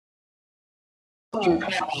Thank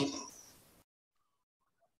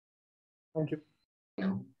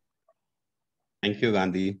you. Thank you,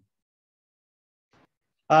 Gandhi.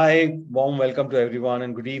 Hi, warm welcome to everyone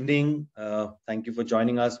and good evening. Thank you for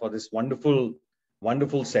joining us for this wonderful,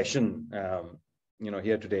 wonderful session,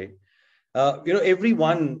 here today.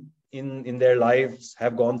 Everyone in their lives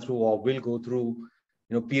have gone through or will go through,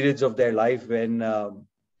 periods of their life when, a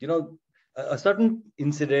certain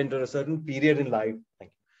incident or a certain period in life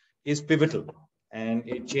is pivotal and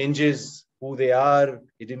it changes who they are.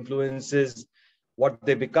 It influences what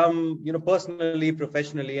they become, personally,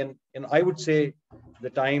 professionally. And I would say the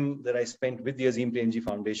time that I spent with the Azim Premji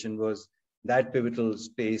Foundation was that pivotal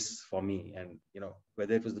space for me. And,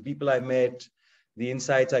 whether it was the people I met, the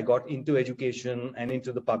insights I got into education and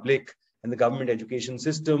into the public and the government education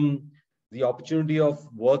system, the opportunity of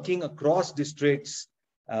working across districts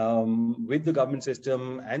with the government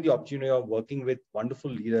system and the opportunity of working with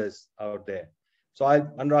wonderful leaders out there. So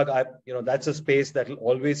Anurag, that's a space that will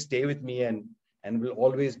always stay with me and will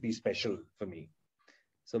always be special for me.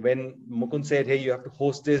 So when Mukund said, hey, you have to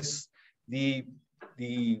host this, the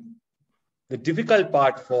difficult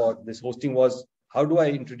part for this hosting was, how do I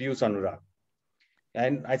introduce Anurag?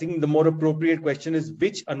 And I think the more appropriate question is,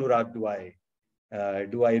 which Anurag do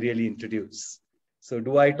I really introduce? So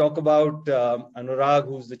do I talk about Anurag,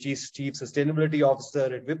 who's the Chief Sustainability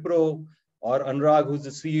Officer at Wipro, or Anurag, who's the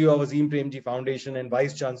CEO of Azim Premji Foundation and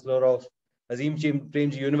Vice-Chancellor of Azim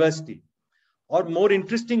Premji University? Or more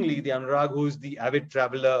interestingly, the Anurag who is the avid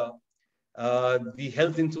traveler, the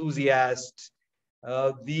health enthusiast,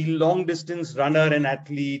 the long distance runner and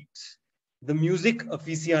athlete, the music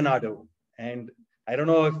aficionado. And I don't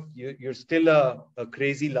know if you're still a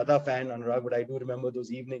crazy Lata fan, Anurag, but I do remember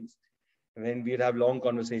those evenings when we'd have long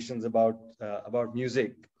conversations about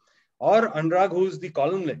music. Or Anurag, who's the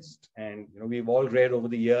columnist. And we've all read over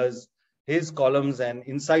the years his columns and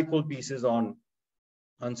insightful pieces on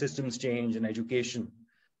systems change and education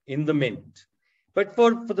in the Mint. But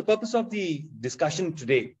for the purpose of the discussion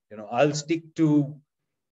today, I'll stick to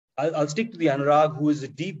the Anurag who is a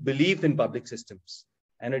deep belief in public systems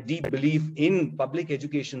and a deep belief in public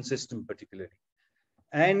education system particularly.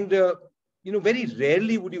 And very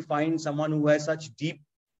rarely would you find someone who has such deep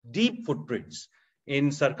footprints in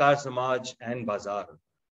Sarkar Samaj and Bazaar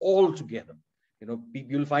all together.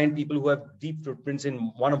 You'll find people who have deep footprints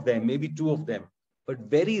in one of them, maybe two of them, but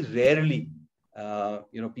very rarely,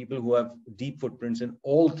 people who have deep footprints in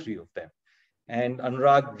all three of them. And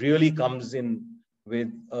Anurag really comes in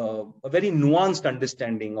with a very nuanced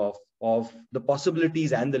understanding of the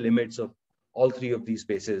possibilities and the limits of all three of these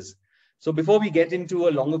spaces. So before we get into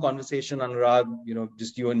a longer conversation, Anurag,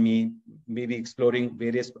 just you and me, maybe exploring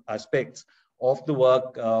various aspects of the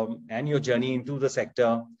work and your journey into the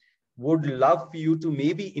sector, would love for you to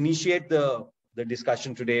maybe initiate the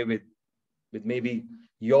discussion today with maybe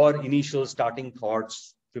your initial starting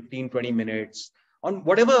thoughts, 15, 20 minutes on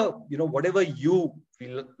whatever you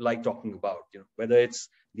feel like talking about, whether it's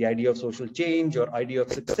the idea of social change or idea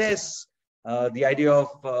of success, the idea of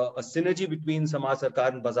a synergy between Samaj, Sarkar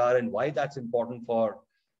and Bazaar and why that's important for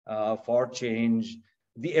change,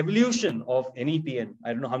 the evolution of NEP. And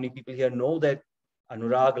I don't know how many people here know that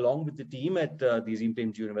Anurag, along with the team at the Azim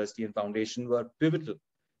Premji University and Foundation, were pivotal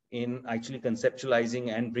in actually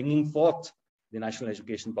conceptualizing and bringing forth the national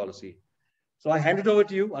education policy. So I hand it over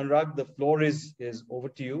to you, Anurag. The floor is over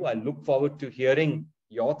to you. I look forward to hearing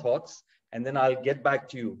your thoughts, and then I'll get back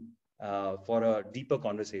to you for a deeper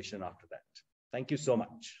conversation after that. Thank you so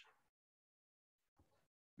much.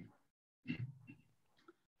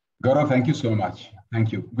 Gaurav, thank you so much.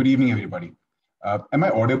 Thank you. Good evening, everybody. Am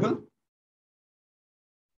I audible?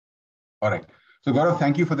 All right. So Gaurav,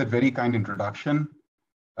 thank you for that very kind introduction.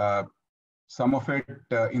 Some of it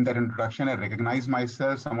in that introduction, I recognize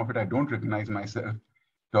myself. Some of it, I don't recognize myself.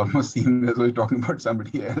 It almost seems as though you're talking about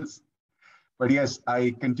somebody else. But yes,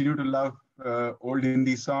 I continue to love old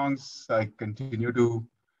Hindi songs. I continue to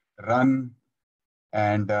run.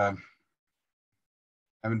 And I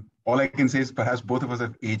mean, all I can say is perhaps both of us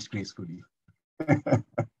have aged gracefully.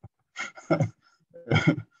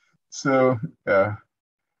 So,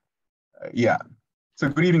 yeah. So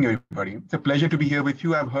good evening, everybody. It's a pleasure to be here with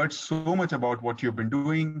you. I've heard so much about what you've been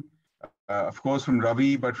doing, of course, from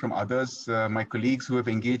Ravi, but from others, my colleagues who have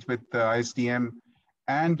engaged with ISDM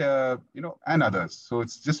and, and others. So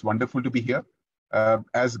it's just wonderful to be here.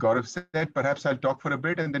 As Gaurav said, perhaps I'll talk for a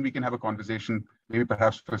bit and then we can have a conversation, maybe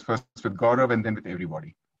perhaps first with Gaurav and then with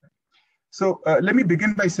everybody. So let me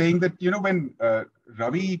begin by saying that, when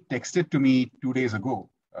Ravi texted to me 2 days ago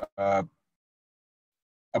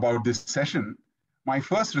about this session, my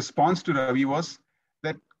first response to Ravi was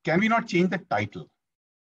that can we not change the title?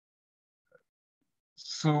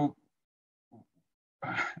 So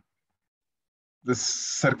the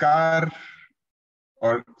Sarkar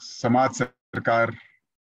or Samaj Sarkar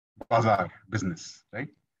Bazaar business, right?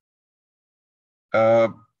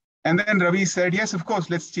 And then Ravi said, yes, of course,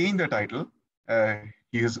 let's change the title.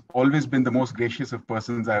 He has always been the most gracious of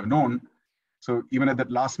persons I have known. So even at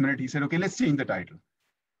that last minute, he said, okay, let's change the title.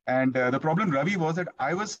 And the problem, Ravi, was that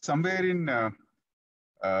I was somewhere in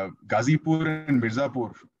Ghazipur and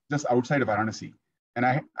Mirzapur, just outside of Varanasi. And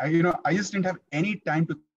I just didn't have any time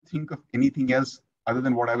to think of anything else other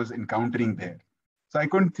than what I was encountering there. So I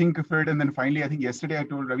couldn't think of it. And then finally, I think yesterday I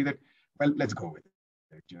told Ravi that, well, let's go with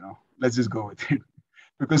it, let's just go with it.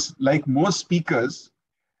 Because like most speakers,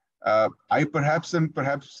 I am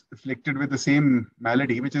afflicted with the same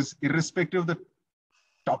malady, which is irrespective of the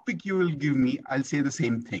topic you will give me, I'll say the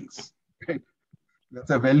same things. Right?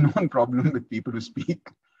 That's a well-known problem with people who speak.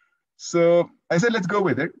 So I said, let's go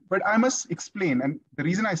with it. But I must explain, and the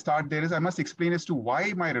reason I start there is I must explain as to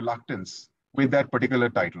why my reluctance with that particular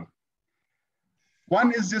title.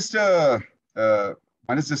 One is just a,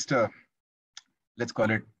 let's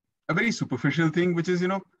call it a very superficial thing, which is,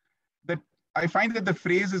 that I find that the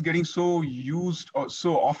phrase is getting so used or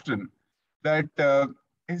so often that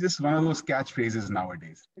it's just one of those catchphrases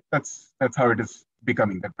nowadays. That's how it is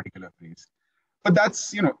becoming, that particular phrase. But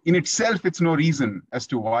that's, in itself, it's no reason as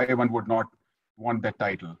to why one would not want that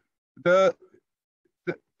title. The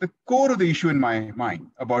core of the issue in my mind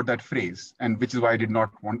about that phrase, and which is why I did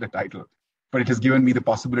not want the title, but it has given me the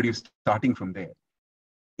possibility of starting from there,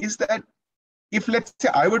 is that if, let's say,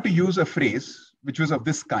 I were to use a phrase which was of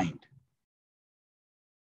this kind,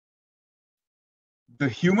 the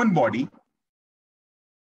human body,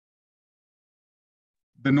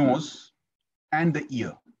 the nose, and the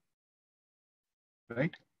ear,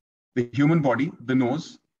 right? The human body, the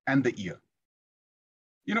nose, and the ear.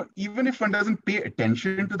 Even if one doesn't pay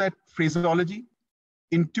attention to that phraseology,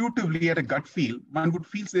 intuitively at a gut feel, one would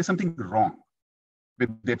feel there's something wrong with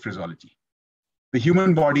that phraseology. The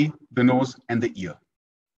human body, the nose, and the ear.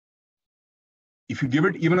 If you give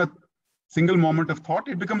it even a single moment of thought,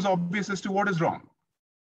 it becomes obvious as to what is wrong,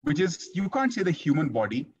 which is you can't say the human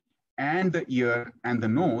body and the ear and the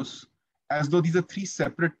nose as though these are three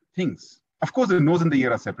separate things. Of course, the nose and the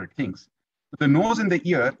ear are separate things, but the nose and the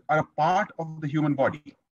ear are a part of the human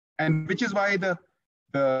body, and which is why the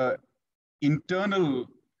internal,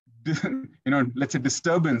 let's say,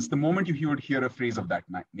 disturbance the moment you would hear a phrase of that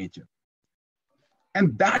nature.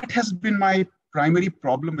 And that has been my primary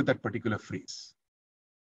problem with that particular phrase,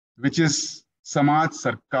 which is Samaj,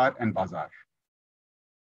 Sarkar, and Bazaar.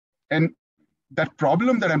 And that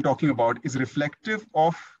problem that I'm talking about is reflective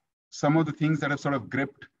of some of the things that have sort of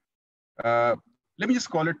gripped, let me just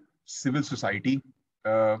call it civil society,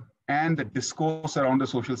 and the discourse around the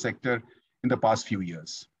social sector in the past few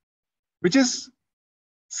years, which is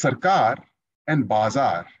Sarkar and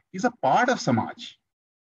Bazaar is a part of Samaj.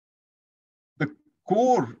 The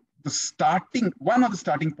core, one of the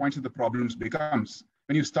starting points of the problems becomes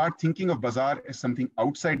when you start thinking of Bazaar as something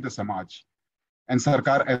outside the Samaj and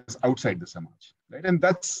Sarkar as outside the Samaj, right? And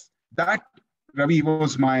that, Ravi,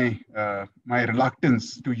 was my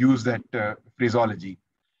reluctance to use that phraseology.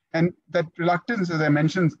 And that reluctance, as I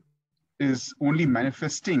mentioned, is only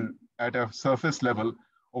manifesting at a surface level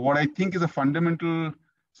of what I think is a fundamental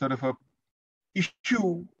sort of a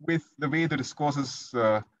issue with the way the discourse has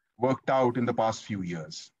worked out in the past few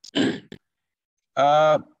years.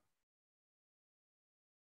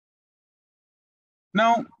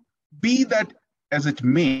 Now, be that as it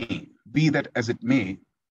may,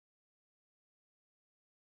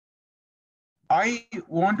 I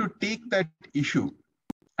want to take that issue.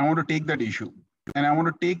 And I want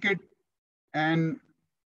to take it and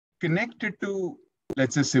connect it to,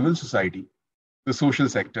 let's say, civil society, the social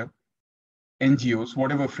sector, NGOs,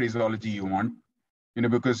 whatever phraseology you want,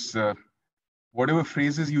 because whatever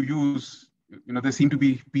phrases you use, there seem to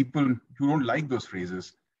be people who don't like those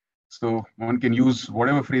phrases. So one can use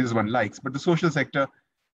whatever phrases one likes, but the social sector,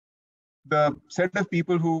 the set of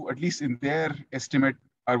people who, at least in their estimate,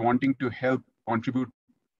 are wanting to help contribute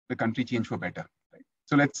the country change for better. Right?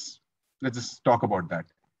 So let's just talk about that.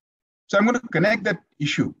 So I'm going to connect that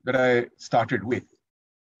issue that I started with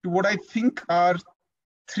to what I think are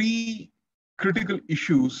three critical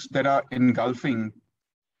issues that are engulfing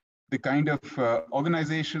the kind of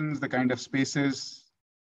organizations, the kind of spaces,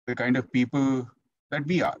 the kind of people that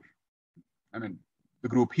we are. I mean, the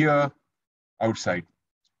group here, outside.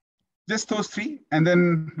 Just those three, and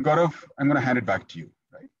then Gaurav, I'm going to hand it back to you,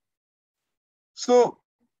 right? So,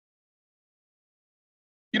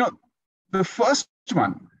 the first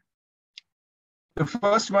one The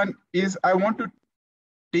first one is I want to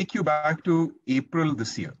take you back to April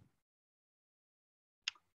this year.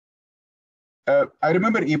 I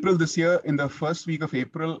remember April this year, in the first week of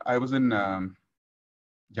April, I was in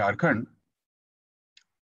Jharkhand.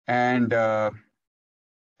 And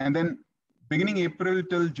then beginning April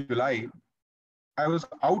till July, I was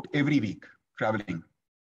out every week traveling.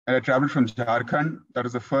 And I traveled from Jharkhand. That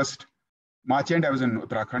was the first March end. I was in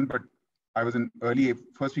Uttarakhand, but I was in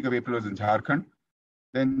first week of April, I was in Jharkhand.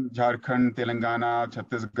 Then Jharkhand, Telangana,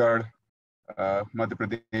 Chhattisgarh, Madhya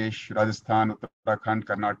Pradesh, Rajasthan, Uttarakhand,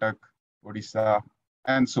 Karnataka, Odisha,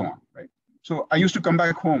 and so on. Right. So I used to come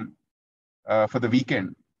back home for the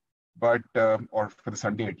weekend, but or for the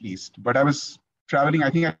Sunday at least. But I was traveling. I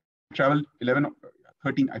think I traveled 11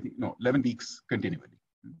 weeks continually.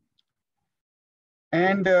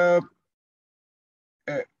 And the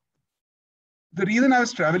reason I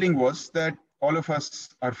was traveling was that all of us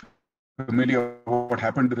are familiar with what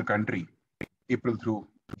happened to the country April through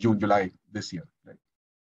June, July this year. Right?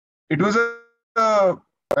 It was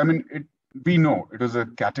we know it was a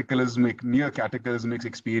near cataclysmic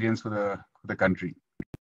experience for the country.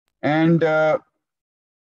 And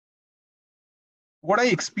what I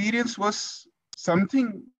experienced was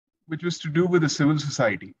something which was to do with the civil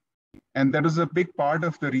society. And that was a big part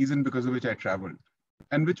of the reason because of which I traveled.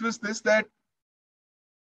 And which was this, that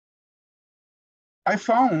I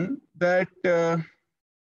found that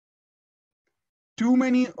too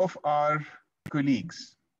many of our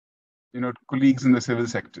colleagues, colleagues in the civil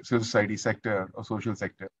society sector or social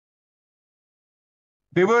sector,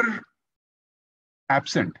 they were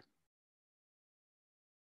absent,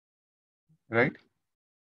 right?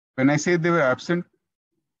 When I say they were absent,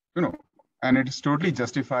 and it is totally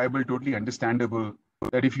justifiable, totally understandable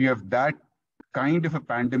that if you have that kind of a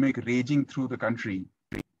pandemic raging through the country,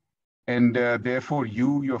 and therefore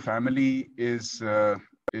your family is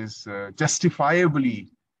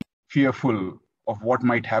justifiably fearful of what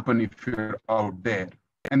might happen if you're out there,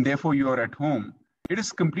 and therefore you are at home, it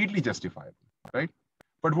is completely justifiable, right?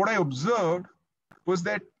 But what I observed was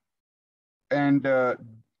that, and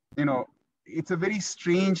it's a very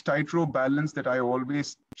strange tightrope balance that I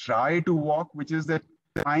always try to walk, which is that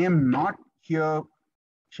I am not here,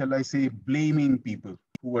 shall I say, blaming people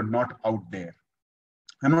who are not out there.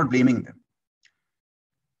 I'm not blaming them.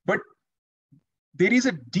 But there is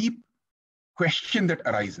a deep question that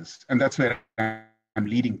arises, and that's where I'm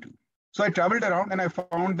leading to. So I traveled around and I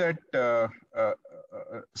found that a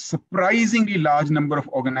surprisingly large number of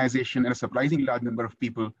organizations and a surprisingly large number of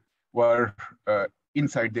people were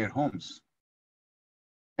inside their homes.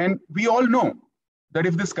 And we all know that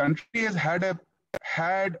if this country has had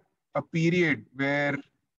a period where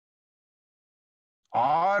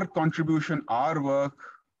our contribution, our work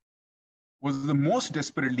was the most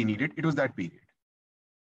desperately needed, it was that period.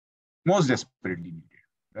 Most desperately needed,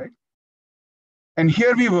 right? And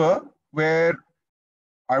here we were, where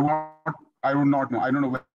I would not know. I don't know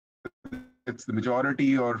whether it's the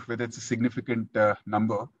majority or whether it's a significant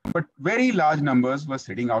number, but very large numbers were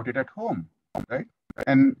sitting out at home, right?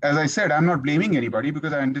 And as I said, I'm not blaming anybody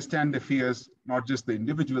because I understand the fears, not just the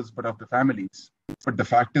individuals, but of the families. But the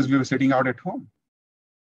fact is we were sitting out at home.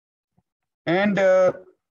 And there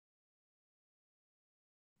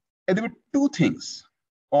were two things,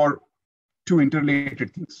 or two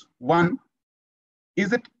interrelated things. One is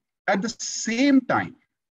that at the same time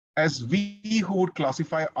as we who would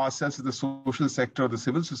classify ourselves as the social sector or the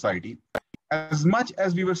civil society, as much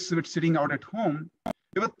as we were sitting out at home,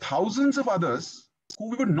 there were thousands of others who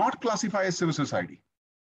we would not classify as civil society,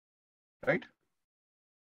 right?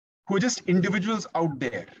 Who are just individuals out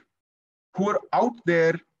there, who are out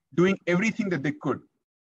there doing everything that they could,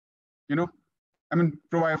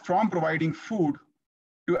 from providing food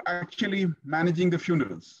to actually managing the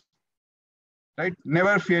funerals, right?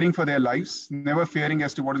 Never fearing for their lives, never fearing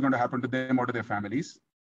as to what is going to happen to them or to their families.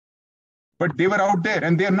 But they were out there,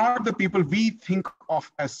 and they are not the people we think of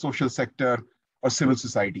as social sector or civil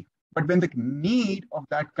society. But when the need of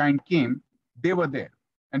that kind came, they were there.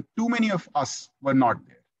 And too many of us were not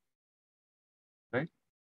there, right?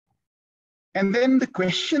 And then the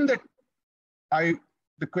question that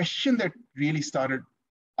really started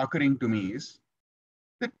occurring to me is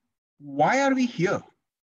that why are we here?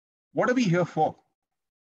 What are we here for?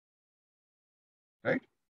 Right?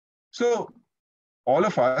 So all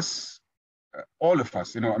of us,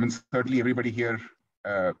 certainly everybody here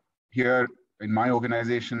in my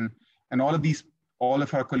organization, and all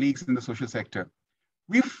of our colleagues in the social sector,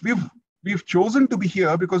 we've chosen to be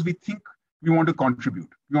here because we think we want to contribute.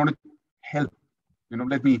 We want to help.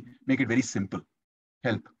 Let me make it very simple.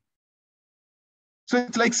 Help. So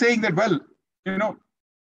it's like saying that, well,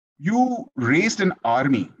 you raised an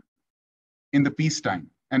army in the peacetime.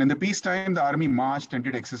 And in the peacetime, the army marched and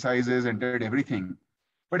did exercises and did everything.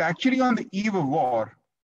 But actually on the eve of war,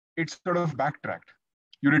 it sort of backtracked.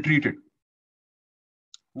 You retreated.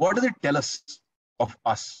 What does it tell us of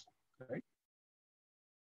us, right?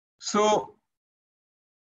 So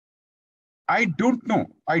I don't know.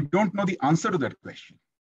 I don't know the answer to that question.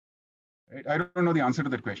 Right? I don't know the answer to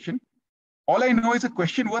that question. All I know is a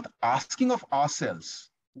question worth asking of ourselves.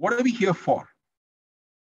 What are we here for?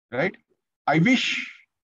 Right? I wish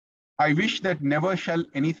that never shall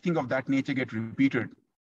anything of that nature get repeated.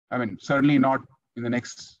 I mean, certainly not in the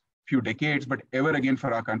next few decades, but ever again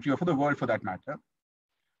for our country or for the world for that matter.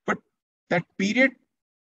 But that period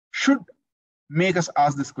should make us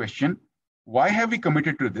ask this question: why have we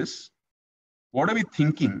committed to this? What are we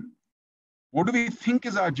thinking? What do we think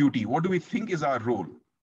is our duty? What do we think is our role?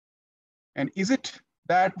 And is it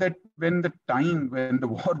that when the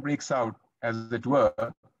war breaks out, as it were,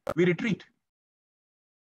 we retreat,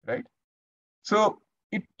 right? So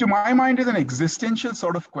it, to my mind, is an existential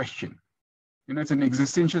sort of question. It's an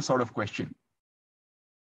existential sort of question.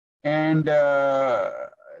 And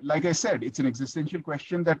like I said, it's an existential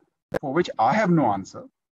question for which I have no answer.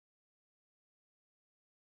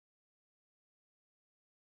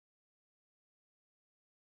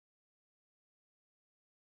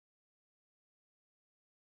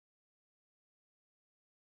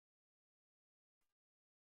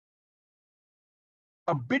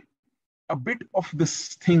 A bit of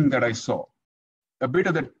this thing that I saw,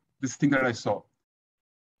 this thing that I saw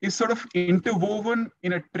is sort of interwoven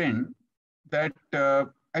in a trend that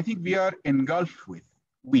I think we are engulfed with.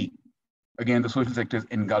 Again, the social sector is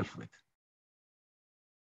engulfed with,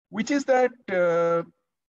 which is that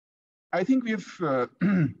I think we have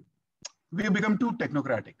become too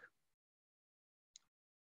technocratic.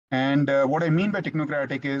 And what I mean by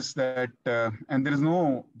technocratic is that, and there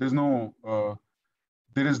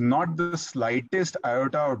is not the slightest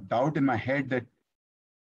iota of doubt in my head that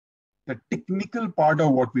the technical part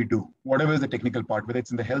of what we do, whatever is the technical part, whether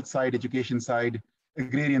it's in the health side, education side,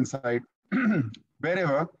 agrarian side,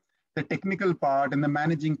 wherever, the technical part and the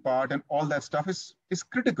managing part and all that stuff is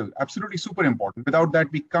critical, absolutely super important. Without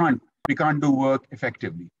that, we can't do work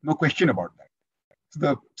effectively. No question about that. So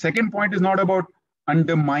the second point is not about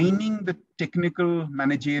undermining the technical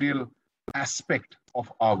managerial aspect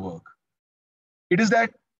of our work. It is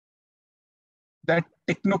that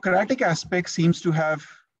technocratic aspect seems to have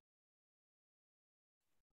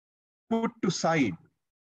put to side,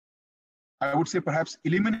 I would say perhaps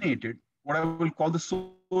eliminated, what I will call the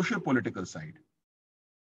social political side.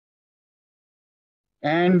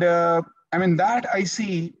 And I mean, that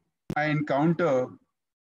I encounter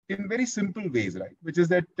in very simple ways, right? Which is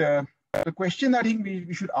that the question that I think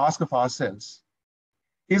we should ask of ourselves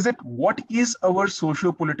is that what is our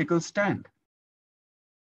socio-political stand?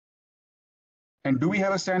 And do we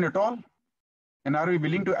have a stand at all? And are we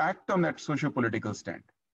willing to act on that socio-political stand?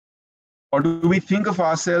 Or do we think of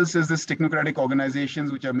ourselves as this technocratic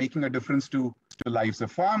organizations which are making a difference to the lives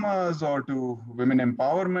of farmers or to women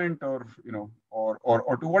empowerment or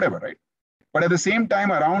to whatever, right? But at the same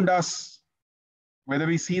time around us, whether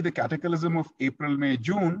we see the cataclysm of April, May,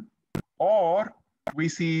 June, or we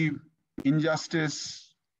see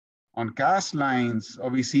injustice on caste lines, or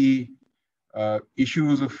we see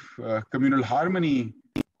issues of communal harmony,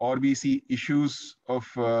 or we see issues of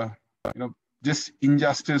just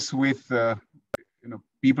injustice with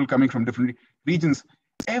people coming from different regions.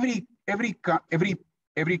 Every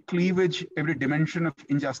cleavage, every dimension of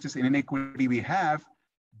injustice and inequity we have,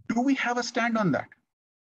 do we have a stand on that?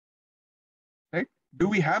 Right? Do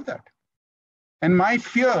we have that? And my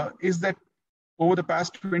fear is that over the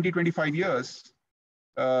past 20, 25 years,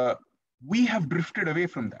 we have drifted away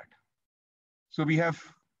from that. So we have,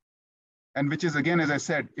 and which is, again, as I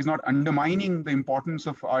said, is not undermining the importance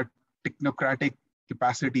of our technocratic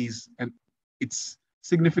capacities and its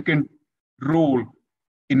significant role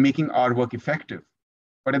in making our work effective.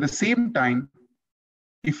 But at the same time,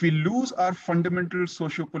 if we lose our fundamental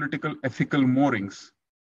socio-political ethical moorings,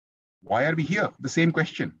 why are we here? The same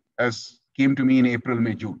question as came to me in April,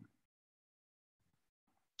 May, June.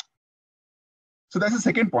 So that's the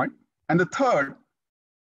second point. And the third,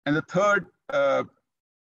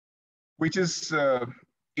 which is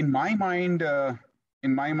in my mind,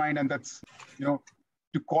 and that's,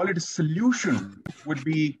 to call it a solution would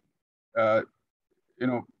be, over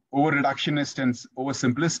reductionist and over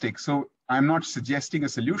simplistic. So I'm not suggesting a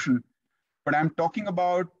solution, but I'm talking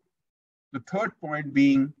about the third point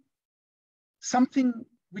being something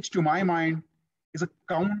which to my mind is a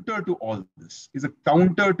counter to all this, is a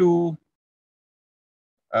counter to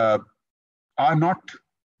are not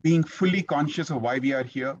being fully conscious of why we are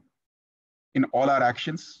here in all our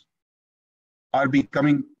actions, are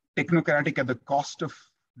becoming technocratic at the cost of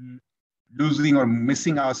losing or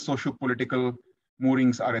missing our socio-political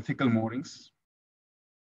moorings, our ethical moorings.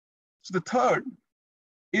 So the third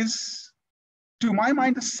is, to my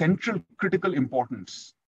mind, the central critical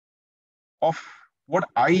importance of what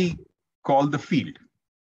I call the field,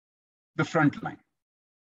 the front line.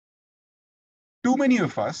 Too many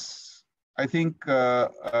of us, I think,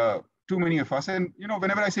 too many of us, and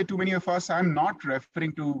whenever I say too many of us, I'm not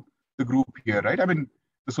referring to the group here, right? I mean,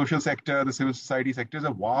 the social sector, the civil society sector is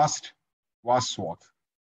a vast, vast swath.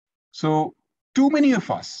 So too many of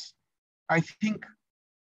us, I think,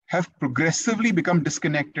 have progressively become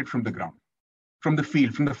disconnected from the ground, from the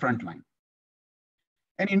field, from the front line.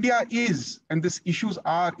 And India is, and these issues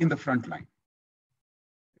are in the front line.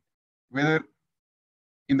 Whether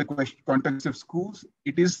in the context of schools,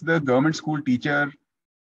 it is the government school teacher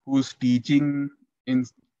who's teaching in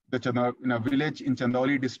a village in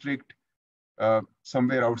Chandauli district,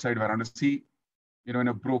 somewhere outside Varanasi, in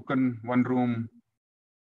a broken one-room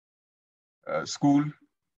school,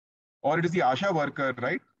 or it is the ASHA worker,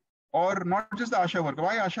 right? Or not just the ASHA worker.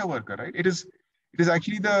 Why ASHA worker, right? It is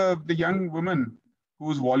actually the young woman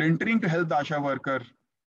who's volunteering to help the ASHA worker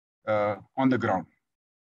on the ground.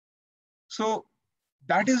 So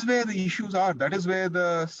that is where the issues are. That is where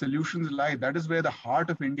the solutions lie. That is where the heart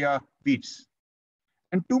of India beats.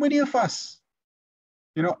 And too many of us,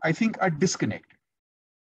 I think, are disconnected.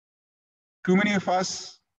 Too many of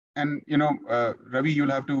us, and Ravi, you'll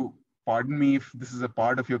have to pardon me if this is a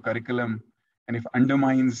part of your curriculum and if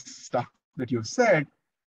undermines stuff that you've said.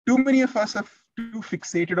 Too many of us are too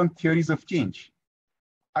fixated on theories of change.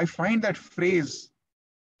 I find that phrase,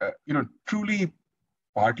 truly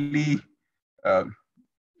partly,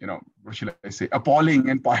 what shall I say, appalling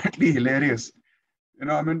and partly hilarious.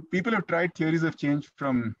 I mean, people have tried theories of change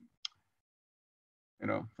from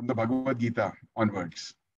the Bhagavad Gita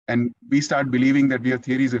onwards, and we start believing that we have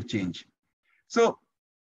theories of change. So,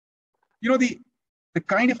 the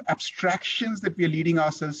kind of abstractions that we are leading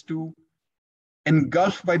ourselves to,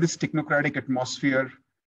 engulfed by this technocratic atmosphere,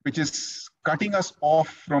 which is cutting us off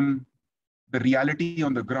from the reality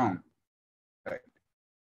on the ground. Right?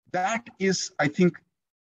 That is, I think,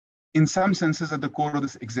 in some senses, at the core of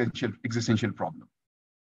this existential problem.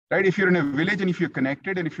 Right? If you're in a village and if you're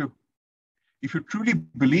connected, and if you truly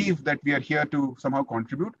believe that we are here to somehow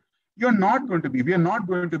contribute, we are not going to be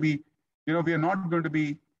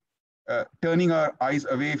turning our eyes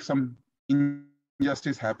away if some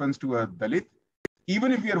injustice happens to a Dalit,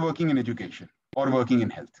 even if we are working in education or working in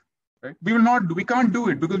health. Right? We can't do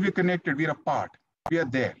it because we're connected, we're a part, we are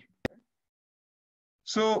there.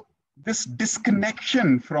 So this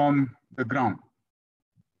disconnection from the ground,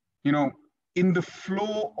 in the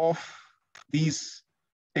flow of these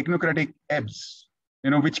technocratic ebbs,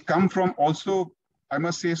 which come from also, I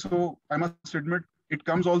must admit, it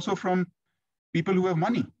comes also from people who have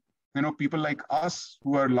money, people like us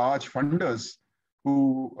who are large funders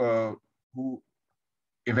who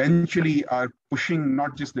eventually are pushing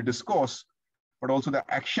not just the discourse, but also the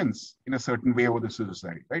actions in a certain way over the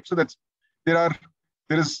society, right? So there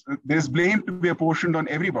is blame to be apportioned on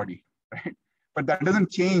everybody, right? But that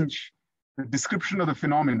doesn't change the description of the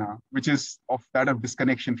phenomena, which is of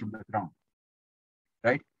disconnection from the ground,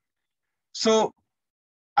 right? So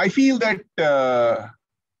I feel that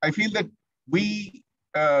we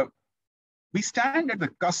stand at the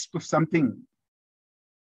cusp of something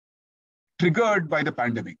triggered by the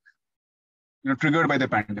pandemic, at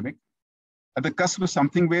the cusp of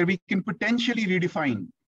something where we can potentially redefine,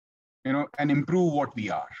 and improve what we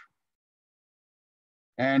are.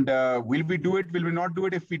 And will we do it? Will we not do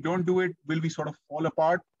it? If we don't do it, will we sort of fall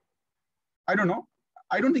apart? I don't know.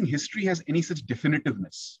 I don't think history has any such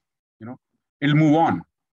definitiveness. It'll move on.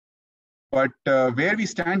 But where we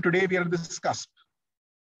stand today, we are at this cusp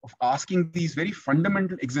of asking these very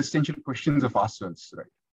fundamental existential questions of ourselves, right?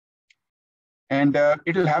 And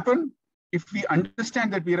it'll happen if we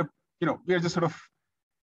understand that we are just sort of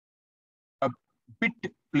a bit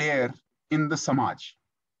player in the samaj,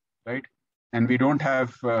 right? And we don't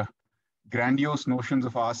have grandiose notions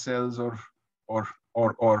of ourselves, or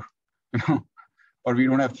we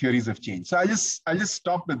don't have theories of change. So I'll just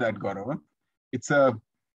stop with that, Gaurav. It's a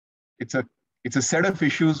set of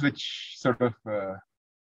issues which sort of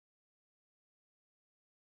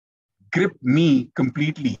grip me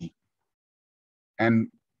completely, and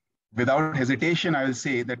without hesitation, I will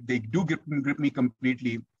say that they do grip me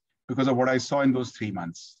completely because of what I saw in those 3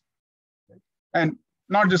 months, and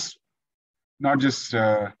not just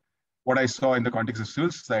what what I saw in the context of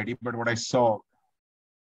civil society, but what I saw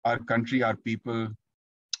our country, our people,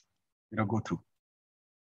 go through.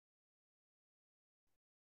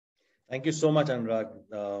 Thank you so much, Anurag.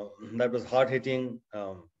 That was hard-hitting,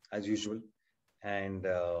 as usual, and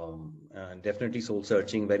definitely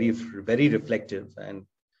soul-searching, very, very reflective. And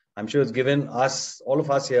I'm sure it's given us, all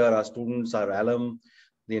of us here, our students, our alum,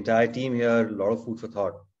 the entire team here, a lot of food for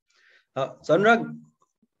thought. So, Anurag,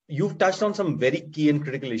 you've touched on some very key and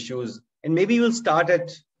critical issues, and maybe we'll start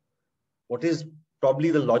at what is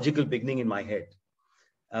probably the logical beginning in my head.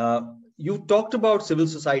 You talked about civil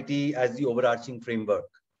society as the overarching framework,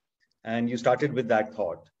 and you started with that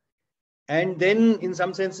thought. And then, in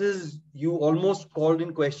some senses, you almost called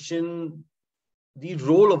in question the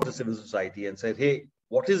role of the civil society and said, hey,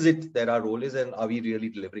 what is it that our role is, and are we really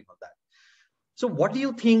delivering on that? So what do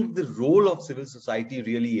you think the role of civil society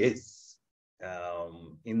really is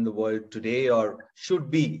in the world today, or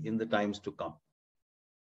should be in the times to come?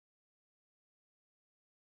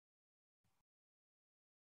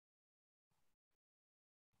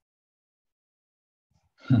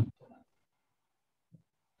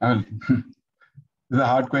 This is a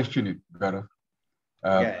hard question, Gaurav.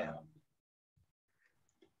 Yeah.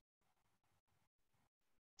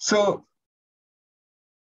 So,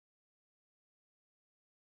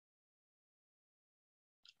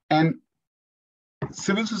 and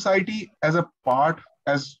civil society as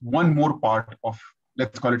one more part of,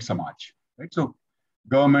 let's call it Samaj, right? So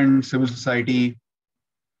government, civil society,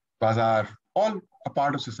 bazaar, all a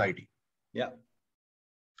part of society. Yeah.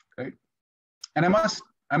 Right. And I must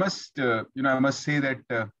say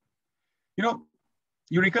that,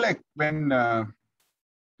 you recollect when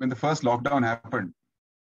the first lockdown happened,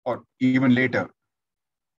 or even later,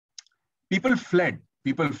 people fled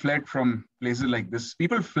from places like this.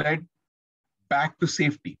 People fled back to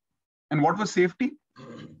safety. And what was safety?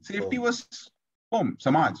 Safety was home,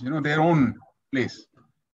 Samaj, their own place.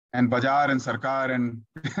 And Bazaar and Sarkar and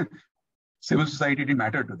civil society didn't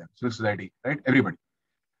matter to them. Civil society, right? Everybody.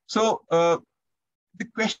 So the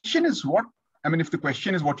question is if the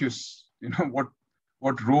question is what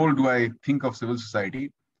role do I think of civil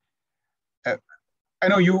society? I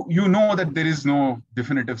know you know that there is no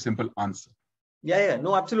definitive, simple answer. Yeah.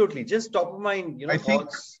 No, absolutely. Just top of mind,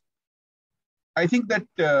 thoughts. I think that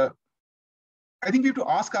we have to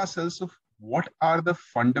ask ourselves of what are the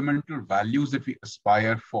fundamental values that we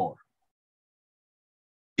aspire for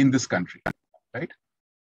in this country, right?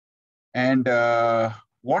 And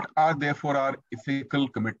what are therefore our ethical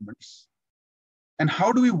commitments? And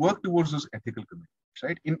how do we work towards those ethical commitments,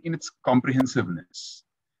 right? In its comprehensiveness.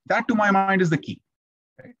 That, to my mind, is the key,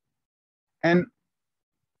 right? And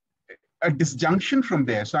a disjunction from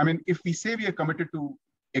there. So, if we say we are committed to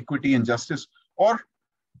equity and justice, or,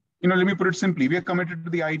 let me put it simply, we are committed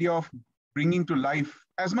to the idea of bringing to life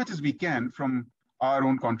as much as we can from our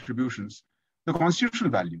own contributions, the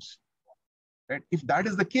constitutional values, right? If that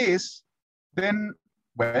is the case, then,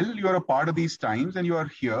 well, you are a part of these times and you are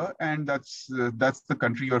here, and that's the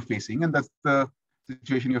country you're facing, and that's the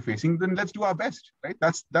situation you're facing, then let's do our best, right?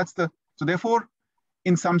 So therefore,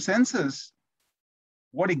 in some senses,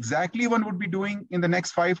 what exactly one would be doing in the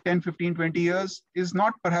next 5, 10, 15, 20 years is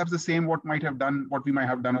not perhaps the same what we might have done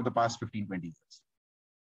over the past 15, 20 years.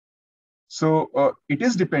 So it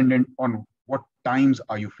is dependent on what times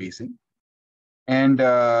are you facing. And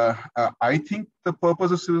I think the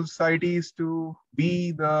purpose of civil society is to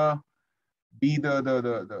be the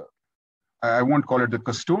I won't call it the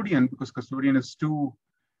custodian, because custodian is too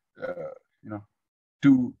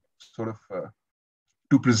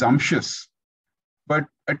presumptuous, but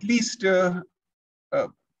at least an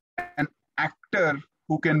actor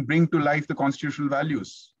who can bring to life the constitutional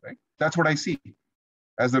values, right? That's what I see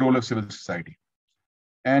as the role of civil society.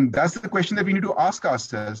 And that's the question that we need to ask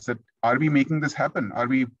ourselves, that are we making this happen? Are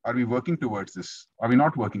we working towards this? Are we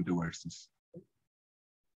not working towards this?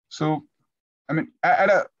 So, at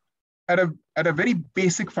a very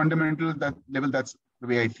basic fundamental level, that's the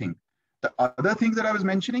way I think. The other things that I was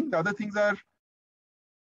mentioning, are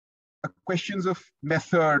questions of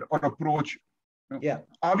method or approach.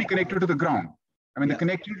 Are we connected to the ground? The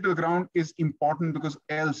connecting to the ground is important, because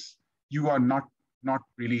else you are not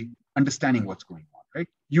really understanding what's going on, right?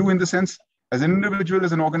 You, in the sense, as an individual,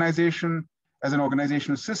 as an organization, as an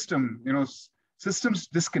organizational system, systems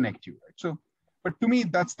disconnect you, right? So, but to me,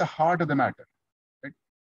 that's the heart of the matter, right?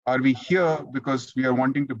 Are we here because we are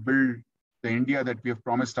wanting to build the India that we have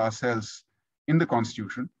promised ourselves in the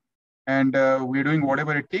Constitution, and we're doing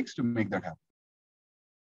whatever it takes to make that happen?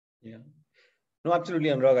 Yeah. No, absolutely,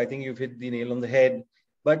 Anurag. I think you've hit the nail on the head.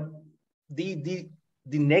 But the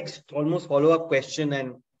next almost follow-up question,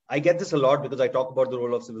 and I get this a lot because I talk about the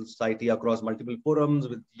role of civil society across multiple forums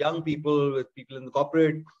with young people, with people in the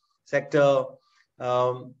corporate sector.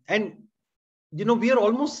 And, we are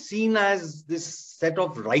almost seen as this set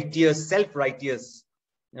of righteous, self-righteous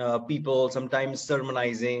people, sometimes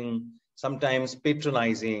sermonizing, sometimes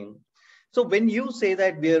patronizing. So when you say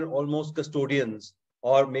that we are almost custodians,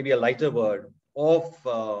 or maybe a lighter word, of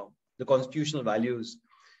the constitutional values,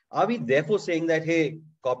 are we therefore saying that, hey,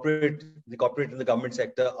 the corporate and the government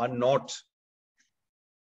sector are not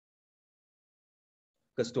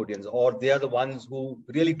custodians, or they are the ones who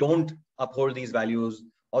really don't uphold these values,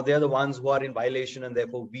 or they are the ones who are in violation, and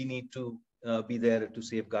therefore we need to be there to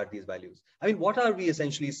safeguard these values? I mean, what are we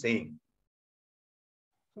essentially saying?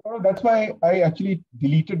 That's why I actually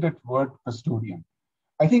deleted that word custodian.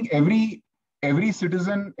 I think every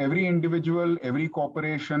citizen, every individual, every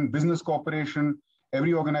corporation, business corporation,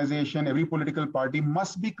 every organization, every political party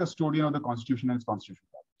must be custodian of the Constitution and its constitutional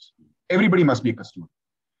values. Everybody must be a custodian.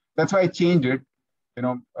 That's why I changed it,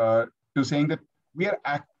 to saying that we are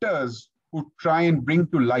actors who try and bring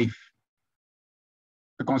to life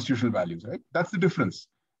the constitutional values. Right? That's the difference.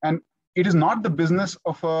 And it is not the business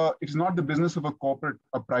of a corporate,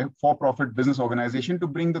 for-profit business organization to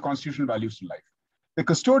bring the constitutional values to life. The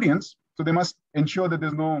custodians, so they must ensure that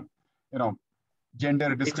there's no,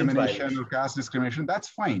 gender discrimination or caste discrimination. That's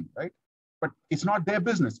fine, right? But it's not their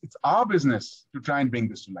business. It's our business to try and bring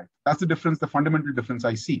this to life. That's the difference, the fundamental difference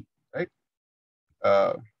I see, right?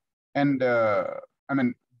 And to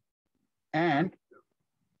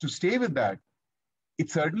stay with that, it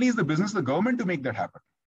certainly is the business of the government to make that happen,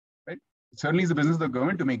 right? It certainly is the business of the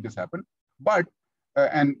government to make this happen. But,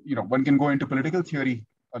 one can go into political theory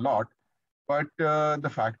a lot, but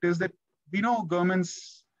the fact is that we know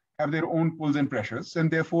governments have their own pulls and pressures,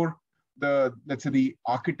 and therefore let's say the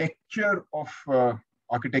architecture of a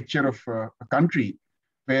country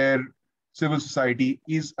where civil society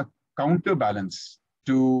is a counterbalance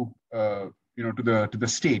to the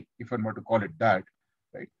state, if one were to call it that,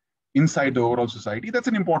 right? Inside the overall society, that's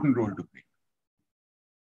an important role to play.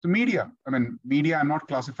 So media, I'm not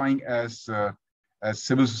classifying as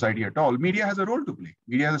civil society at all. Media has a role to play.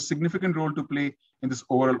 Media has a significant role to play in this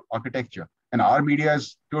overall architecture. And our media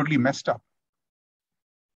is totally messed up.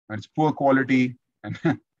 And it's poor quality. And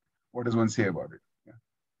what does one say about it? Yeah.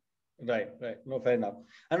 Right. No, fair enough.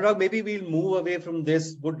 Anurag, maybe we'll move away from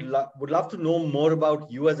this. Would love to know more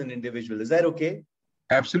about you as an individual. Is that okay?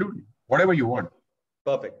 Absolutely. Whatever you want.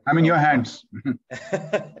 Perfect. I'm in your hands.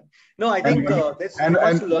 No, I think there's so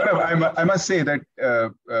much to learn. I must say that,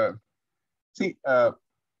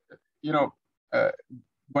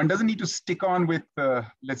 one doesn't need to stick on with,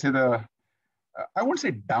 let's say, I won't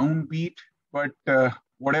say downbeat, but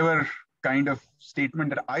whatever kind of statement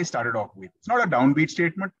that I started off with. It's not a downbeat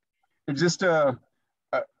statement. It's just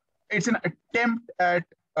it's an attempt at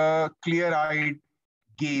a clear-eyed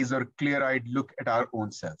gaze or clear-eyed look at our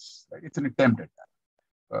own selves. Right? It's an attempt at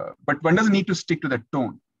that. But one doesn't need to stick to that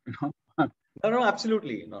tone. No,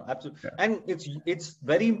 absolutely. No, absolutely. Yeah. And it's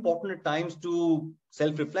very important at times to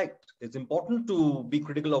self-reflect. It's important to be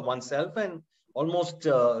critical of oneself and almost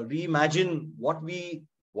reimagine what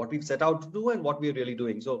we've set out to do and what we're really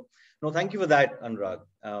doing. So, no, thank you for that, Anurag.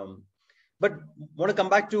 But want to come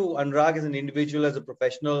back to Anurag as an individual, as a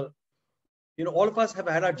professional. All of us have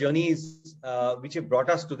had our journeys which have brought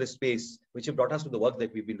us to this space, which have brought us to the work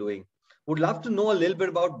that we've been doing. Would love to know a little bit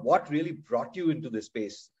about what really brought you into this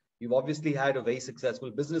space. You've obviously had a very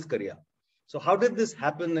successful business career. So how did this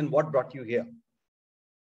happen and what brought you here?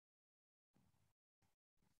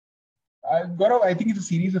 Gaurav, I think it's a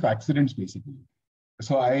series of accidents, basically.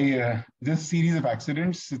 So this series of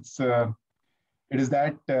accidents, it is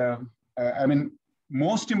that,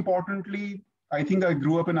 most importantly, I think I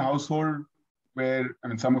grew up in a household where,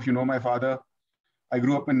 some of you know my father. I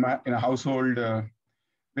grew up in a household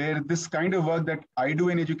where this kind of work that I do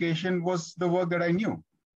in education was the work that I knew.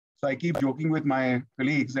 So I keep joking with my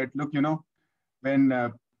colleagues that, look,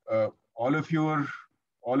 when all of your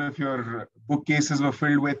bookcases were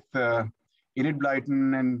filled with Enid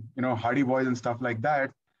Blyton and Hardy Boys and stuff like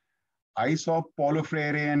that, I saw Paulo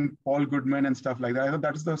Freire and Paul Goodman and stuff like that. I thought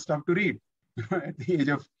that's the stuff to read at the age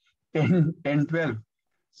of 10, 12.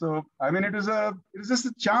 So it was just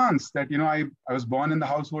a chance that I was born in the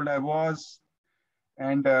household I was.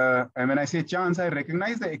 And when I say chance, I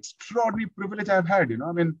recognize the extraordinary privilege I've had,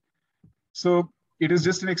 So it is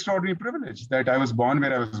just an extraordinary privilege that I was born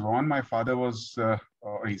where I was born. My father was,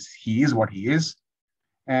 he is what he is.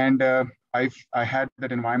 And I had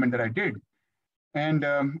that environment that I did. And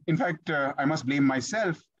in fact, I must blame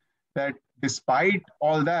myself that despite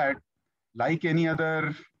all that, like any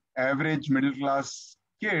other average middle-class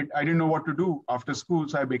kid, I didn't know what to do after school,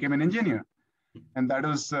 so I became an engineer. And that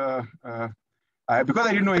was, because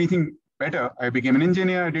I didn't know anything better, I became an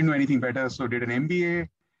engineer. I didn't know anything better, so did an MBA.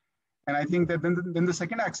 And I think that then the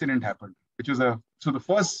second accident happened, which was so the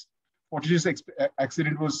first fortuitous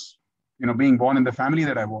accident was, being born in the family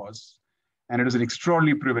that I was. And it was an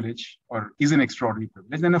extraordinary privilege, or is an extraordinary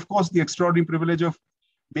privilege. And of course, the extraordinary privilege of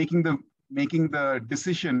making the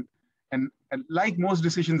decision, and like most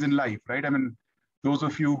decisions in life, right? I mean, those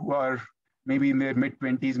of you who are maybe in their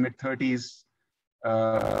mid-20s, mid-30s,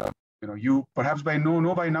 you perhaps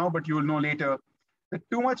know by now, but you will know later that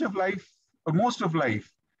too much of life, or most of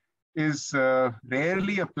life, is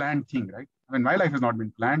rarely a planned thing, right? I mean, my life has not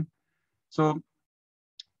been planned. So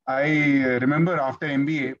I remember after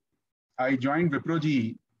MBA, I joined Wipro,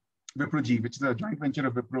 which is a joint venture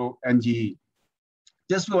of Wipro and GE,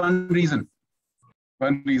 just for one reason.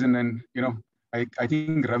 And I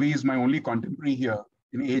think Ravi is my only contemporary here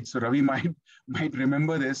in age, so Ravi might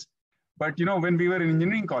remember this. But when we were in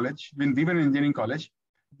engineering college,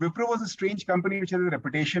 Wipro was a strange company which has a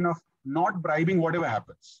reputation of not bribing whatever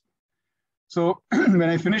happens. So when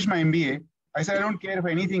I finished my MBA, I said, I don't care if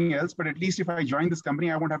anything else, but at least if I join this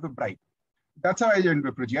company, I won't have to bribe. That's how I joined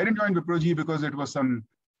Wipro. I didn't join Wipro because it was some,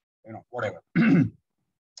 whatever.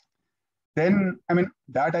 Then, I mean,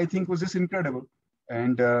 that I think was just incredible.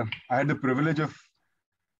 And I had the privilege of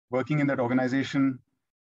working in that organization.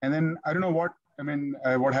 And then I don't know what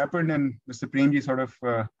happened, and Mr. Premji sort of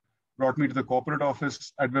brought me to the corporate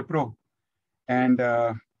office at Wipro. And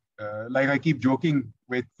like I keep joking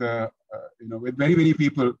with with very many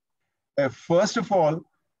people. First of all,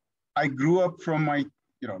 I grew up from my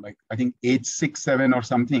I think age 6, 7 or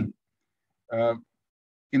something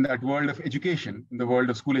in that world of education, in the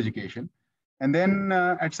world of school education. And then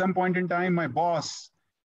at some point in time, my boss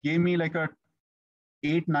gave me like a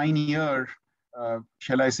 8, 9 year,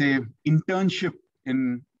 shall I say, internship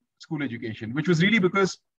in school education, which was really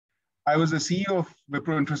because I was the CEO of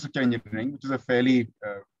Wipro Infrastructure Engineering, which is a fairly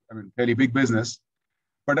big business.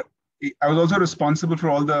 But I was also responsible for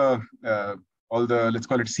all the let's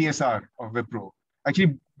call it CSR of Wipro,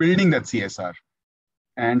 actually building that CSR.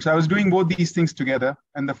 And so I was doing both these things together.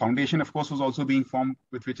 And the foundation, of course, was also being formed,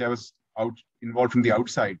 with which I was involved from the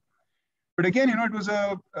outside. But again, it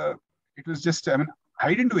was just, I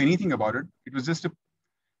didn't do anything about it. It was just a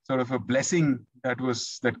sort of a blessing that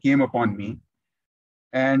came upon me.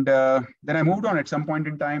 And then I moved on. At some point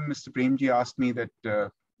in time, Mr. Premji asked me that,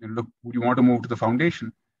 look, would you want to move to the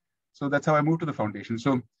foundation? So that's how I moved to the foundation.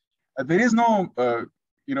 So there is no, there's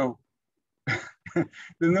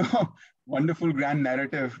no wonderful grand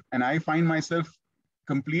narrative. And I find myself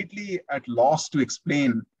completely at loss to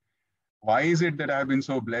explain why is it that I've been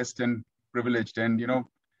so blessed and privileged. And,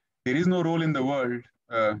 there is no role in the world,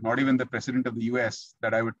 not even the president of the US,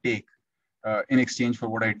 that I would take in exchange for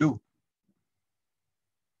what I do.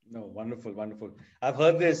 No, wonderful, wonderful. I've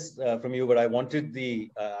heard this from you, but I wanted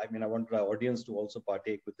I wanted our audience to also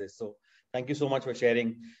partake with this. So thank you so much for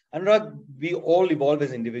sharing. Anurag, we all evolve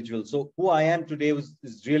as individuals. So who I am today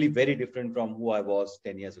is really very different from who I was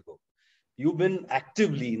 10 years ago. You've been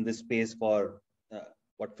actively in this space for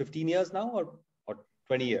 15 years now, or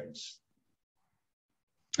 20 years?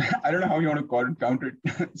 I don't know how you want to count it.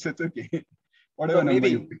 So it's okay. Whatever. So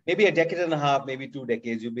maybe a decade and a half, maybe 2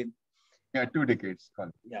 decades. You've been. Yeah, 2 decades.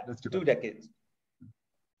 Yeah, 2 decades.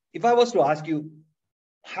 If I was to ask you,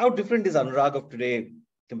 how different is Anurag of today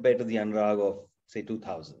compared to the Anurag of, say,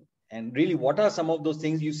 2000? And really, what are some of those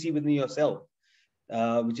things you see within yourself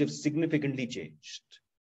which have significantly changed?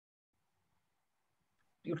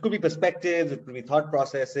 It could be perspectives, it could be thought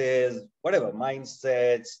processes, whatever,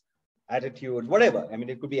 mindsets, attitudes, whatever. I mean,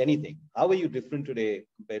 it could be anything. How are you different today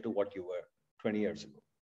compared to what you were 20 years ago?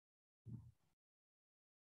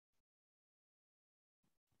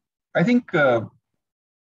 I think the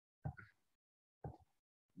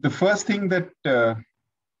first thing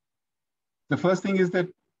is that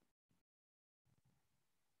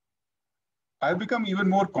I've become even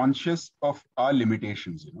more conscious of our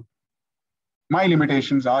limitations, my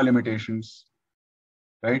limitations, our limitations,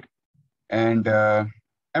 right? And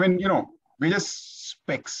we're just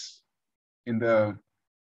specks in the,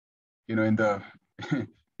 in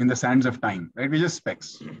the sands of time, right? We're just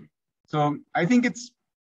specks. So I think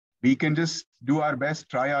we can just do our best,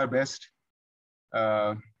 try our best.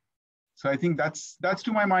 So I think that's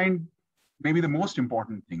to my mind, maybe the most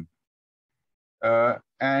important thing. I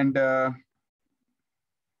don't know.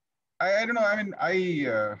 I mean,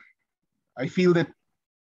 I feel that,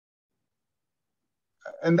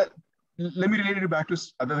 and that, let me relate it back to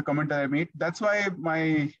another comment that I made. That's why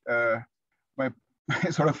my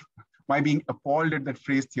my being appalled at that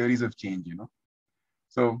phrase, theories of change,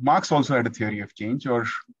 So Marx also had a theory of change, or,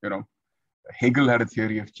 Hegel had a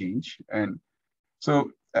theory of change. And so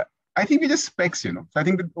I think we're just specks, So I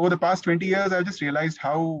think that over the past 20 years, I've just realized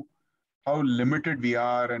how limited we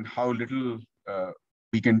are and how little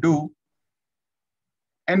we can do,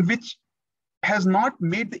 and which has not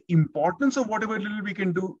made the importance of whatever little we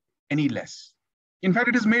can do any less. In fact,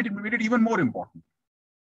 it has made it even more important,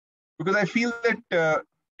 because I feel that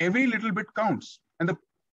every little bit counts, and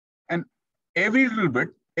every little bit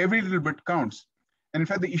counts. And in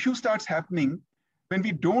fact, the issue starts happening when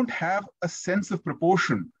we don't have a sense of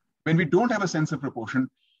proportion. When we don't have a sense of proportion,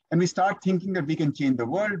 and we start thinking that we can change the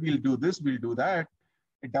world, we'll do this, we'll do that.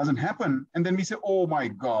 It doesn't happen. And then we say, oh my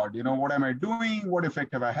God, what am I doing? What effect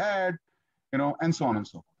have I had? And so on and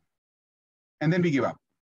so forth. And then we give up,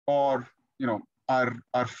 or,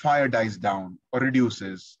 our fire dies down or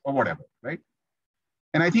reduces or whatever, right?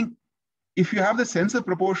 And I think if you have the sense of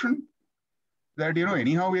proportion that,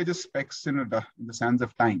 anyhow, we are just specks in the sands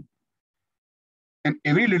of time, and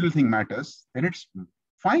every little thing matters, then it's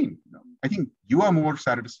fine. I think you are more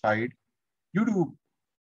satisfied. You do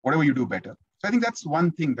whatever you do better. So I think that's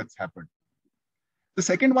one thing that's happened. The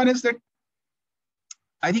second one is that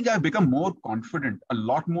I think I've become more confident, a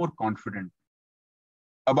lot more confident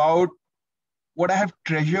about what I have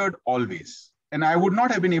treasured always. And I would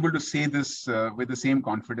not have been able to say this with the same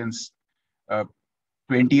confidence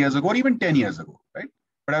 20 years ago or even 10 years ago, right?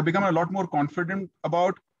 But I've become a lot more confident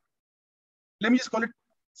about, let me just call it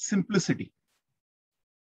simplicity.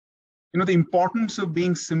 The importance of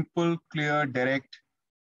being simple, clear, direct.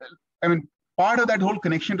 I mean, part of that whole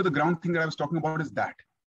connection to the ground thing that I was talking about is that,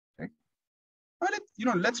 right? Well,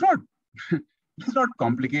 let's not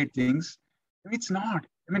complicate things. It's not.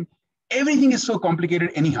 I mean, everything is so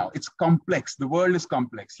complicated anyhow. It's complex. The world is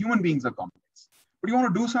complex. Human beings are complex. But you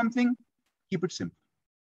want to do something, keep it simple.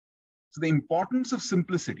 So the importance of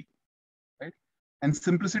simplicity, right? And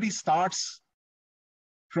simplicity starts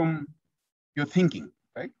from your thinking,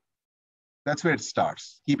 right? That's where it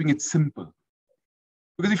starts, keeping it simple.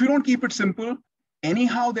 Because if you don't keep it simple,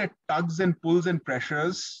 anyhow, there are tugs and pulls and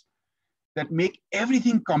pressures that make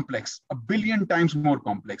everything complex, a billion times more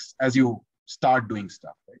complex as you start doing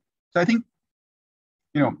stuff, right? So I think,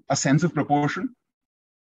 a sense of proportion,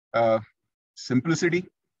 simplicity,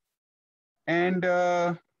 and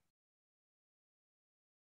I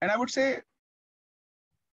would say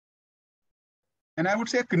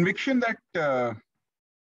a conviction that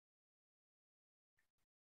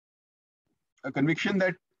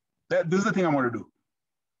this is the thing I want to do,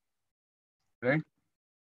 right?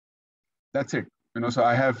 That's it. So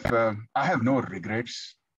I have no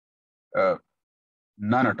regrets,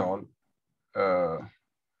 none at all.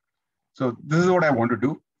 So this is what I want to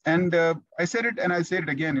do. And I said it and I say it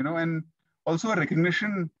again, and also a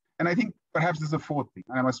recognition. And I think perhaps this is the fourth thing,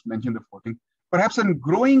 and I must mention the fourth thing, perhaps a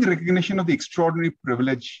growing recognition of the extraordinary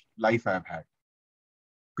privilege life I've had.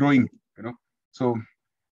 Growing, so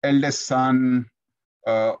eldest son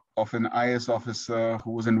of an IS officer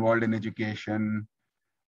who was involved in education,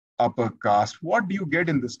 upper caste. What do you get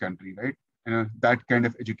in this country, right? That kind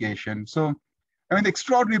of education. So, I mean, the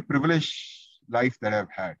extraordinary privileged life that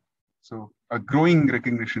I've had. So, a growing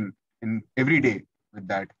recognition in every day with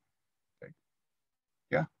that. Right?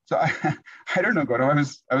 Yeah. So I don't know,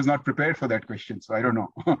 Gaurav. I was not prepared for that question, so I don't know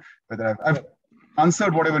whether I've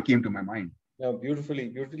answered whatever came to my mind. No,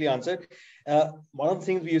 beautifully answered. One of the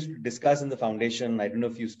things we used to discuss in the foundation, I don't know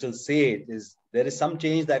if you still say it, is there is some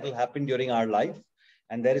change that will happen during our life,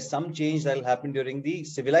 and there is some change that will happen during the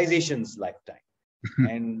civilization's lifetime.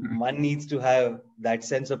 And one needs to have that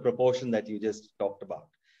sense of proportion that you just talked about.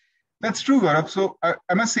 That's true, Gaurav. So I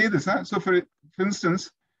must say this. So for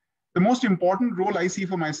instance, the most important role I see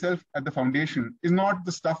for myself at the foundation is not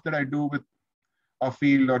the stuff that I do with our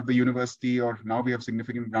field or the university, or now we have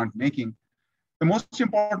significant grant making. The most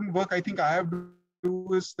important work I think I have to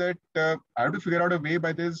do is that I have to figure out a way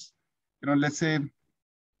by this, let's say,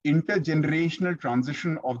 intergenerational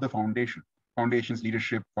transition of the foundation's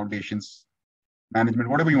leadership, foundation's management,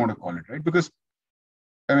 whatever you want to call it, right? Because,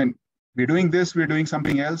 I mean, we're doing this, we're doing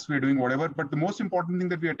something else, we're doing whatever, but the most important thing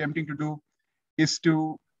that we're attempting to do is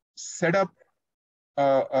to set up,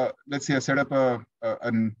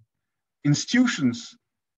 an institutions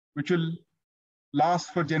which will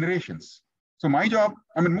last for generations. So my job,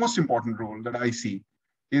 most important role that I see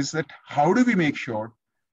is that how do we make sure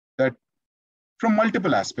that from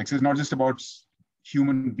multiple aspects, it's not just about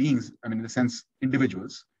human beings, in the sense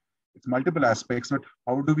individuals, it's multiple aspects, but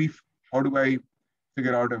how do I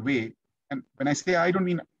figure out a way? And when I say I don't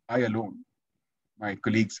mean I alone, my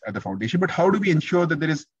colleagues at the foundation, but how do we ensure that there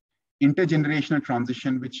is intergenerational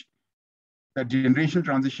transition, which that generational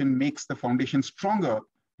transition makes the foundation stronger,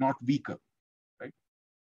 not weaker, right?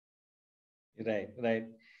 Right.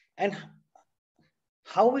 And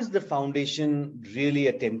how is the foundation really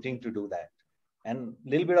attempting to do that? And a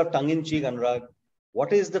little bit of tongue-in-cheek, Anurag,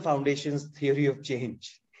 what is the foundation's theory of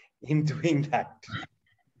change in doing that?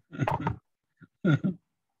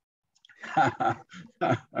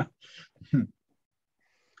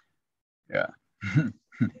 Yeah.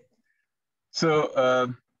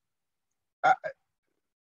 So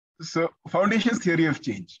foundation's theory of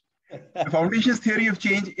change. The foundation's theory of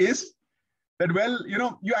change is that, well,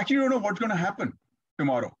 you actually don't know what's going to happen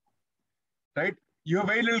tomorrow, right? You have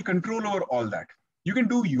very little control over all that. You can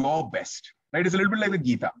do your best, right? It's a little bit like the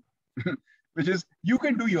Gita, which is you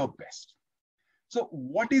can do your best. So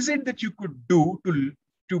what is it that you could do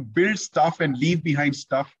to build stuff and leave behind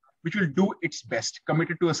stuff which will do its best,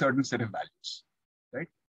 committed to a certain set of values, right?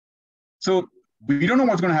 So we don't know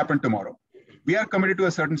what's going to happen tomorrow. We are committed to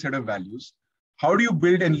a certain set of values. How do you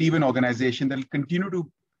build and leave an organization that will continue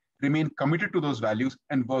to remain committed to those values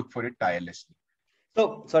and work for it tirelessly?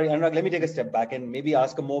 So, sorry, Anurag, let me take a step back and maybe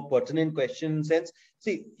ask a more pertinent question. Since,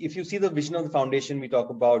 see, if you see the vision of the foundation, we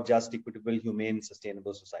talk about just, equitable, humane,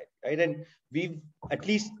 sustainable society, right? And we've at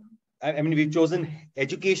least, we've chosen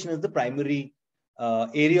education as the primary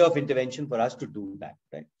area of intervention for us to do that,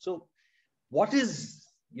 right? So what is,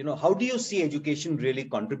 how do you see education really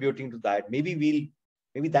contributing to that? Maybe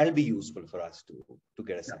that'll be useful for us to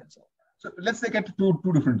get a sense of. So let's take it to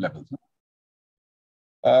two different levels.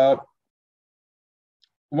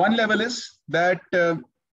 One level is that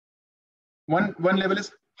one level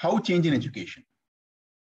is how change in education,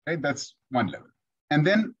 right? That's one level. And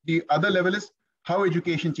then the other level is how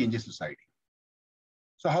education changes society.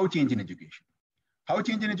 So how change in education? How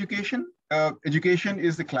change in education? Education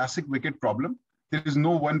is the classic wicked problem. There is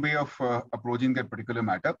no one way of approaching that particular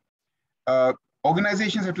matter.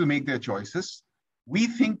 Organizations have to make their choices. We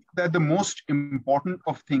think that the most important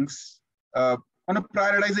of things on a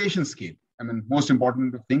prioritization scale, most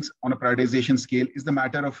important of things on a prioritization scale is the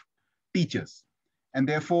matter of teachers. And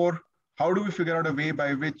therefore, how do we figure out a way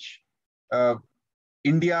by which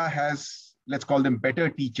India has, let's call them better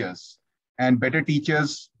teachers, and better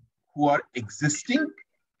teachers who are existing,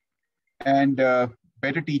 and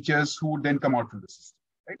better teachers who would then come out from the system,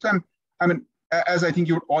 right? So as I think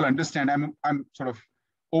you all understand, I'm sort of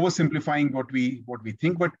oversimplifying what we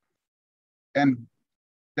think, and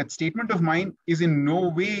that statement of mine is in no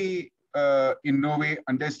way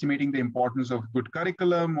underestimating the importance of good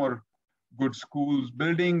curriculum or good schools,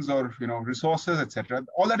 buildings, or resources, etc.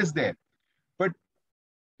 All that is there, but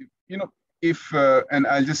if and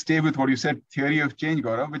I'll just stay with what you said, theory of change,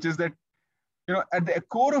 Gaurav, which is that at the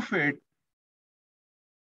core of it,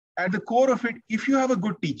 if you have a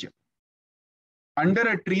good teacher, under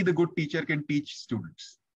a tree, the good teacher can teach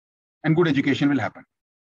students, and good education will happen.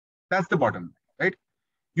 That's the bottom line, right?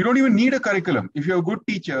 You don't even need a curriculum. If you have a good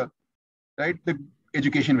teacher, right, the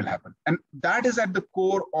education will happen. And that is at the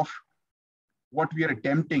core of what we are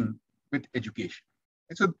attempting with education.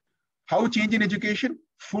 And so how change in education?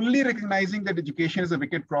 Fully recognizing that education is a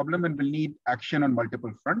wicked problem and will need action on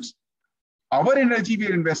multiple fronts. Our energy we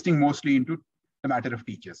are investing mostly into the matter of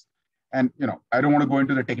teachers. And I don't want to go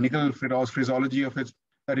into the technical phraseology of it.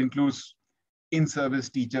 That includes in-service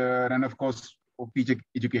teacher and of course teacher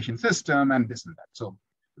education system and this and that. So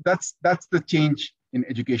that's the change in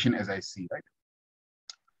education as I see, right?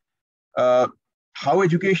 How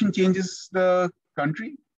education changes the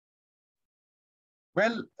country?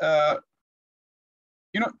 Well,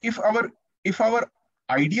 if our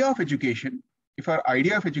idea of education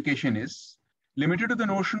is limited to the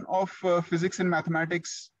notion of physics and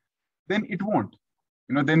mathematics, then it won't.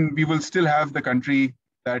 Then we will still have the country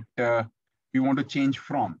that we want to change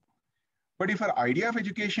from. But if our idea of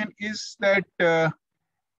education is that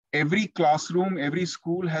every classroom, every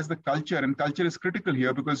school has the culture, and culture is critical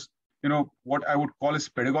here because what I would call as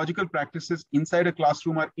pedagogical practices inside a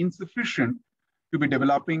classroom are insufficient to be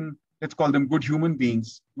developing, let's call them good human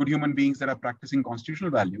beings that are practicing constitutional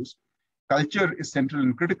values. Culture is central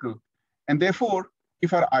and critical. And therefore,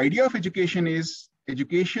 if our idea of education is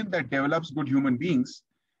education that develops good human beings,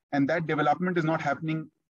 and that development is not happening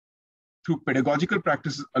through pedagogical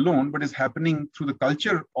practices alone, but is happening through the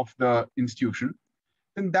culture of the institution,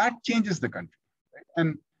 then that changes the country. Right?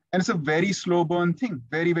 And it's a very slow burn thing,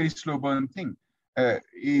 very, very slow burn thing.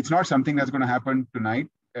 It's not something that's going to happen tonight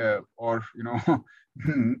or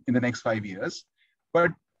in the next 5 years.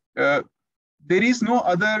 But there is no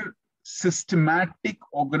other systematic,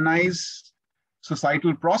 organized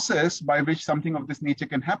societal process by which something of this nature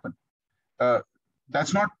can happen.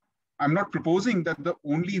 That's not I'm not proposing that the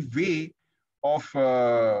only way of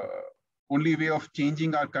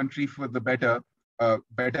changing our country for the better,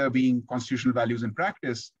 better being constitutional values in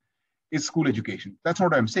practice, is school education. That's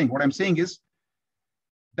not what I'm saying. What I'm saying is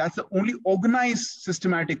that's the only organized,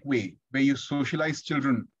 systematic way where you socialize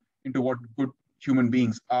children into what good human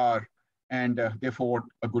beings are, and therefore what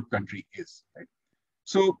a good country is. Right?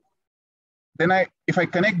 So then if I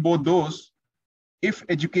connect both those, if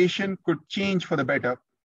education could change for the better,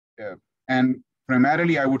 and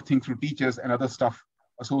primarily I would think through teachers and other stuff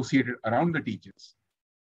associated around the teachers,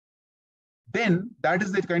 then that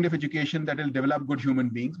is the kind of education that will develop good human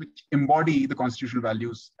beings, which embody the constitutional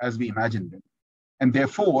values as we imagine them. And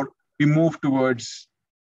therefore, we move towards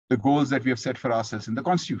the goals that we have set for ourselves in the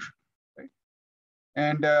Constitution. Right?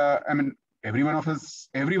 And I mean, every one of us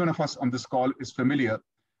on this call is familiar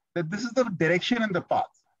that this is the direction and the path.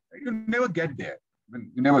 Right? You never get there.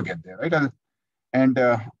 You never get there, right? And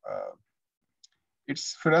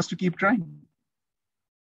it's for us to keep trying.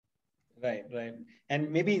 Right, right.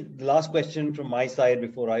 And maybe the last question from my side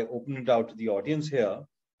before I open it out to the audience here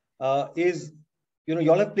is,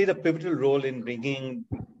 y'all have played a pivotal role in bringing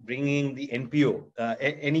the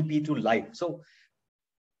NEP to life. So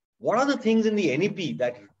what are the things in the NEP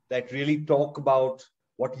that really talk about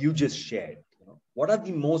what you just shared? What are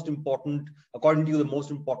the most important, according to you, the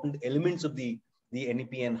most important elements of the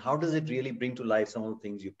NEP, and how does it really bring to life some of the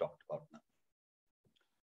things you've talked about now?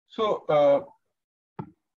 So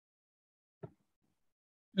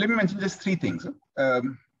let me mention just three things.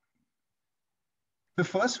 The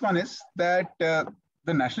first one is that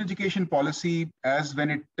the national education policy, as when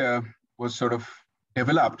it was sort of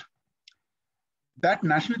developed, that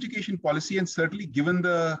national education policy, and certainly given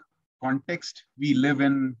the context we live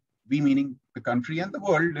in, we meaning the country and the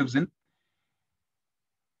world lives in,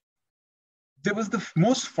 there was the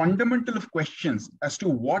most fundamental of questions as to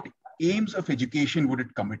what aims of education would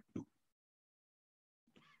it commit to,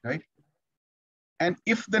 right? And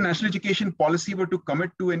if the national education policy were to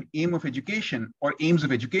commit to an aim of education or aims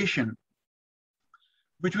of education,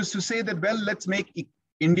 which was to say that, well, let's make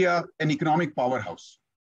India an economic powerhouse,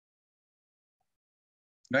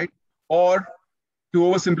 right? Or to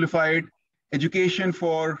oversimplify it, education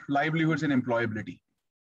for livelihoods and employability,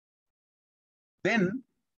 then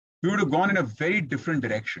we would have gone in a very different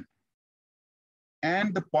direction.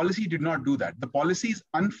 And the policy did not do that. The policy is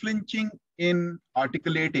unflinching in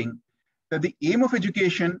articulating that the aim of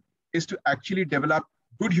education is to actually develop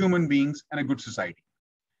good human beings and a good society.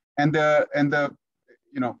 And let's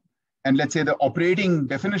say the operating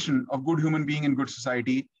definition of good human being and good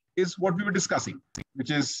society is what we were discussing,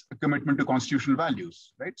 which is a commitment to constitutional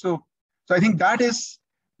values, right? So I think that is,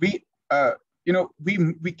 we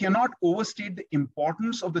cannot overstate the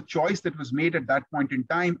importance of the choice that was made at that point in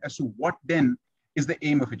time as to what then is the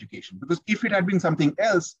aim of education. Because if it had been something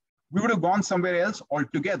else, we would have gone somewhere else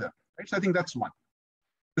altogether, right? So I think that's one.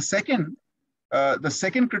 The second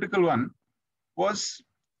critical one was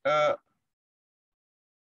the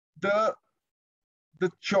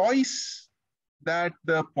choice that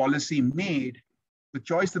the policy made,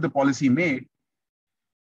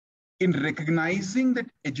 in recognizing that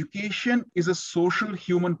education is a social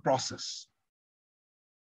human process.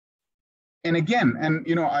 And again,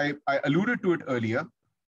 I alluded to it earlier,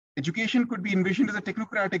 education could be envisioned as a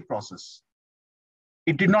technocratic process.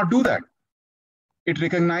 It did not do that. It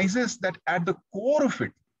recognizes that at the core of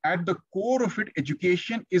it,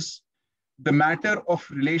 education is the matter of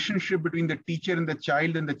relationship between the teacher and the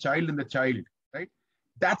child and the child and the child, right?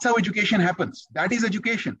 That's how education happens. That is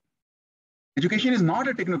education. Education is not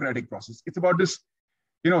a technocratic process. It's about this,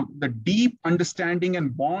 the deep understanding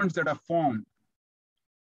and bonds that are formed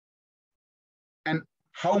and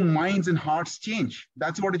how minds and hearts change.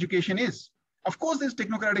 That's what education is. Of course, there's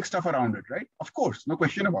technocratic stuff around it, right? Of course, no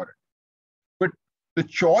question about it. But the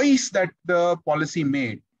choice that the policy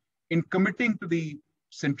made in committing to the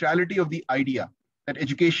centrality of the idea that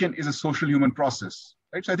education is a social human process,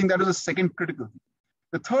 right? So I think that was a second critical thing.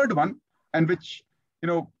 The third one, and which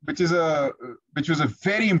was a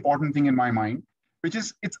very important thing in my mind, which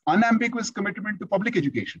is its unambiguous commitment to public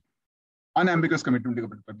education. Unambiguous commitment to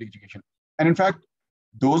public education. And in fact,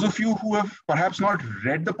 those of you who have perhaps not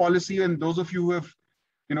read the policy, and those of you who have,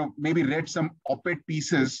 maybe read some op-ed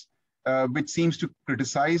pieces, which seems to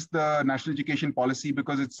criticize the national education policy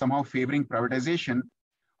because it's somehow favoring privatization,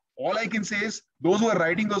 all I can say is those who are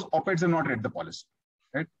writing those op-eds have not read the policy,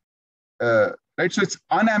 right? Right. So it's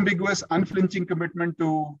unambiguous, unflinching commitment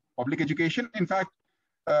to public education. In fact,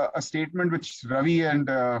 a statement which Ravi and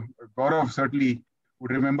Gaurav certainly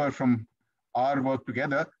would remember from our work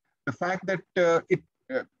together, the fact that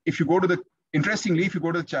if you go to the interestingly, if you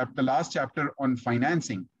go to the last chapter on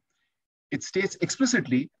financing, it states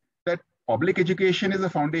explicitly that public education is the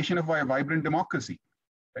foundation of a vibrant democracy,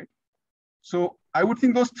 right? So I would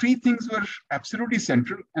think those three things were absolutely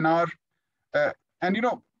central and are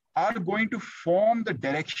going to form the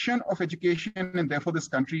direction of education and therefore this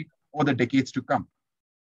country over the decades to come.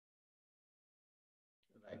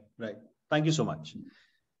 Right. Thank you so much.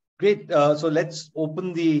 Great. So let's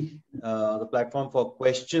open the platform for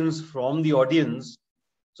questions from the audience.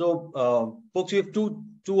 So, folks, you have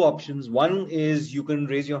two options. One is you can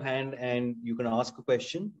raise your hand and you can ask a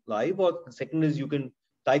question live, or the second is you can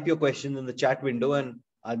type your question in the chat window and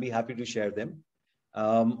I'll be happy to share them.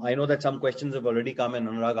 I know that some questions have already come, and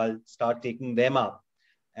Anurag, I'll start taking them up,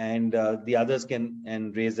 and the others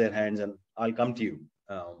can raise their hands, and I'll come to you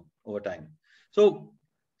over time. So,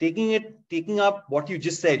 taking up what you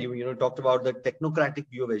just said, you talked about the technocratic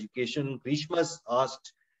view of education. Grishma's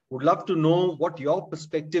asked, would love to know what your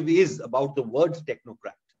perspective is about the word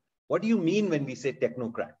technocrat. What do you mean when we say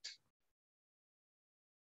technocrat?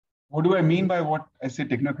 What do I mean by what I say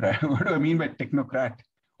technocrat? What do I mean by technocrat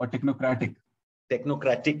or technocratic?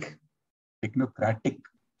 Technocratic. Technocratic.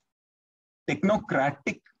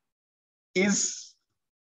 Technocratic is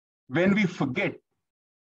when we forget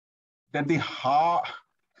that the heart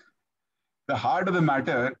of the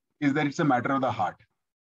matter is that it's a matter of the heart.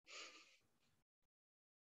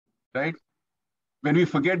 Right? When we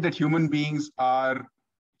forget that human beings are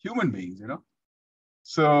human beings,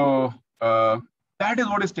 So that is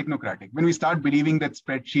what is technocratic. When we start believing that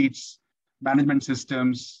spreadsheets, management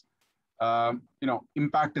systems,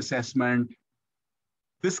 impact assessment,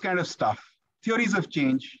 this kind of stuff, theories of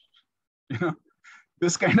change,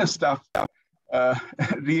 this kind of stuff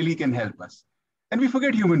really can help us. And we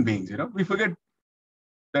forget human beings, we forget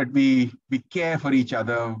that we care for each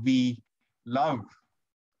other, we love,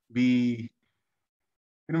 we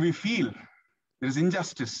feel there's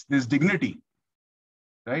injustice, there's dignity,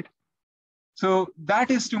 right? So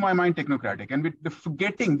that is, to my mind, technocratic. And with the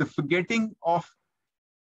forgetting of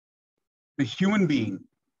the human being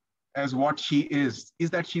as what she is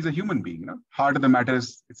that she's a human being. Heart of the matter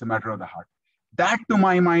is, it's a matter of the heart. That, to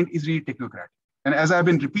my mind, is really technocratic. And as I've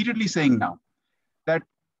been repeatedly saying now, that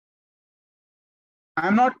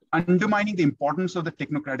I'm not undermining the importance of the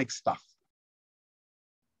technocratic stuff.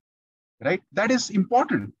 Right? That is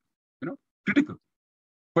important, critical.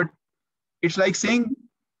 But it's like saying,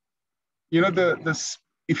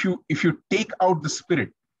 if you take out the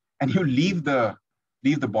spirit and you leave the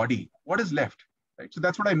body, what is left? Right? So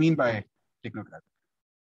that's what I mean by technocratic,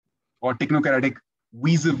 or technocratic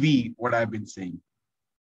vis-a-vis what I've been saying.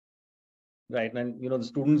 Right, and the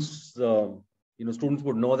students, students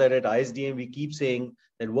would know that at ISDM we keep saying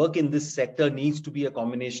that work in this sector needs to be a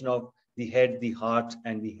combination of the head, the heart,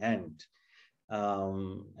 and the hand.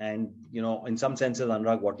 And in some senses,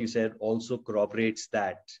 Anurag, what you said also corroborates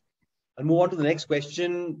that. I'll move on to the next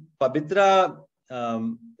question. Pabitra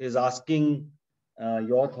is asking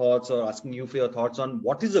your thoughts, or asking you for your thoughts on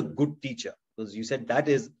what is a good teacher, because you said that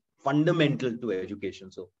is fundamental to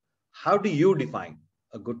education. So how do you define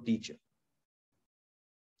a good teacher?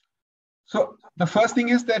 So the first thing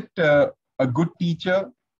is that a good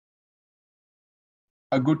teacher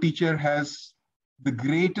has the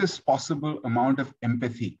greatest possible amount of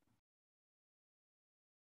empathy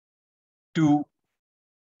to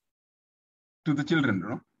the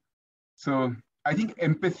children. So I think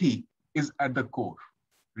empathy is at the core,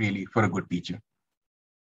 really, for a good teacher.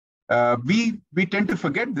 We tend to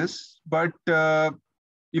forget this, but when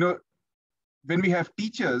we have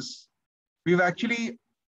teachers, we've actually,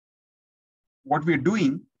 what we're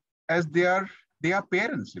doing as they are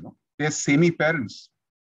parents, they're semi-parents.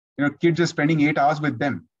 Kids are spending 8 hours with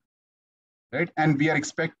them, right? And we are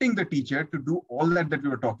expecting the teacher to do all that we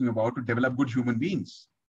were talking about, to develop good human beings.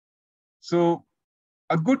 So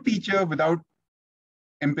a good teacher without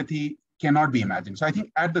empathy cannot be imagined. So I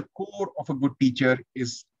think at the core of a good teacher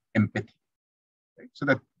is empathy. Right? So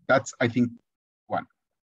that's, I think, one.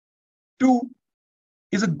 Two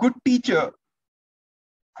is a good teacher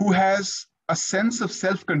who has a sense of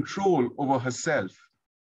self-control over herself,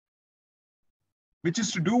 which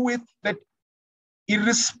is to do with that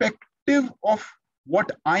irrespective of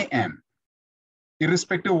what I am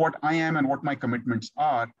and what my commitments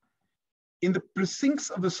are, in the precincts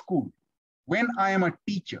of the school, when I am a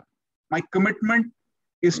teacher, my commitment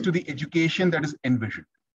is to the education that is envisioned.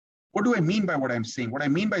 What do I mean by what I'm saying? What I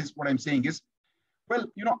mean by what I'm saying is, well,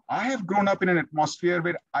 I have grown up in an atmosphere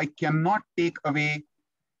where I cannot take away,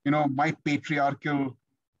 my patriarchal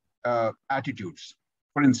attitudes,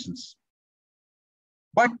 for instance.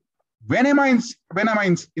 But when am I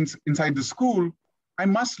inside the school, I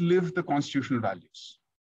must live the constitutional values.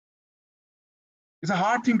 It's a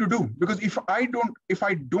hard thing to do, because if I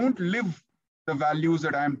don't live the values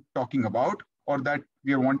that I'm talking about or that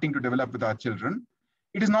we are wanting to develop with our children,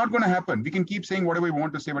 it is not going to happen. We can keep saying whatever we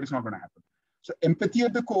want to say, but it's not going to happen. So empathy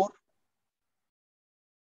at the core,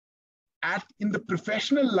 in the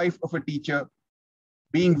professional life of a teacher,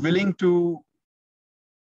 being willing to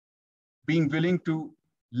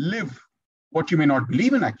live what you may not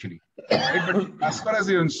believe in actually. Right? But as far as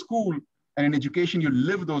you're in school and in education, you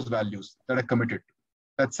live those values that are committed.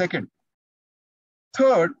 That's second.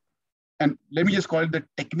 Third, and let me just call it the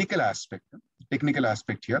technical aspect. Technical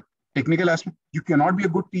aspect here. Technical aspect, you cannot be a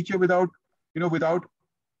good teacher without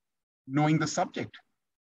knowing the subject,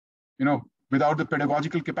 without the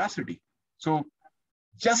pedagogical capacity. So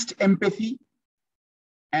just empathy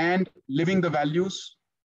and living the values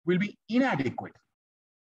will be inadequate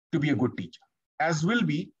to be a good teacher, as will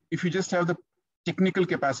be if you just have the technical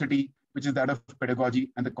capacity, which is that of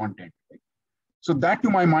pedagogy and the content. Right? So that, to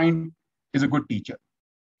my mind, is a good teacher.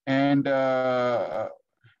 And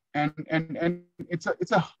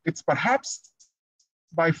it's perhaps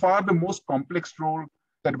by far the most complex role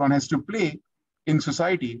that one has to play in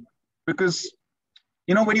society, because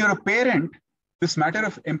when you're a parent, this matter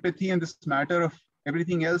of empathy and this matter of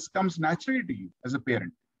everything else comes naturally to you as a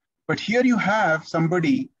parent. But here you have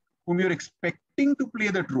somebody whom you're expecting to play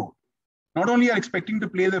that role. Not only are expecting to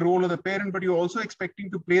play the role of the parent, but you're also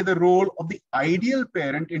expecting to play the role of the ideal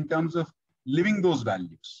parent in terms of living those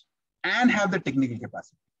values and have the technical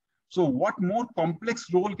capacity. So what more complex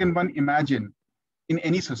role can one imagine in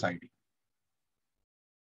any society?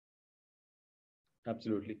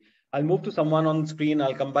 Absolutely. I'll move to someone on screen.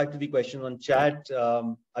 I'll come back to the question on chat.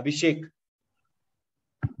 Abhishek,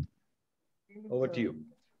 over to you.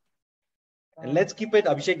 And let's keep it,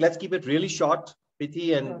 Abhishek, let's keep it really short,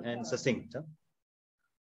 pithy and succinct.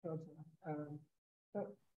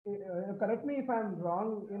 Correct me if I'm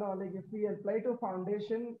wrong, if we apply to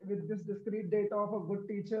foundation with this discrete data of a good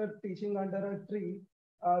teacher teaching under a tree,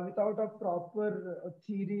 without a proper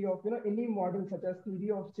theory of, any model such as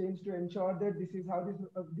theory of change to ensure that this is how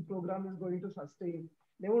the program is going to sustain,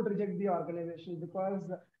 they would reject the organization, because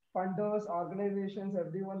funders, organizations,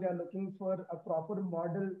 everyone, they are looking for a proper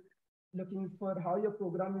model, looking for how your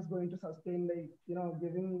program is going to sustain,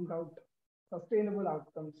 giving out sustainable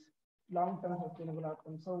outcomes, long-term sustainable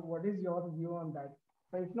outcomes. So what is your view on that?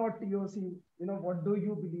 So if not TOC, what do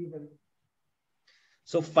you believe in?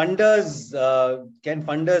 So funders, can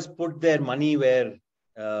funders put their money where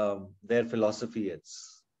their philosophy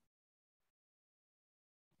is?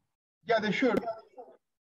 Yeah, they should.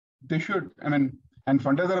 They should. I mean, and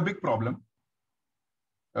funders are a big problem.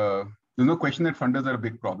 There's no question that funders are a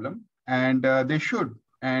big problem, and they should.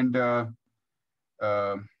 And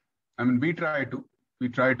we try to.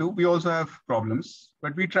 We also have problems,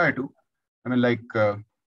 but we try to. I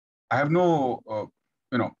have no,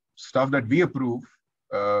 stuff that we approve.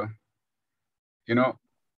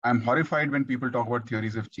 I'm horrified when people talk about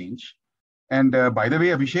theories of change. And by the way,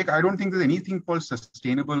 Abhishek, I don't think there's anything called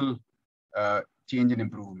sustainable change and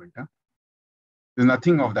improvement. Huh? There's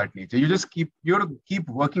nothing of that nature. You have to keep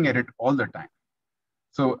working at it all the time.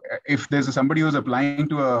 So if there's somebody who's applying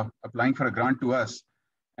for a grant to us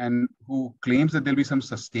and who claims that there'll be some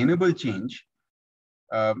sustainable change,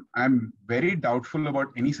 I'm very doubtful about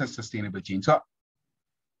any such sustainable change. So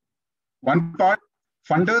one part,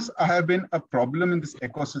 funders have been a problem in this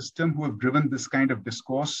ecosystem who have driven this kind of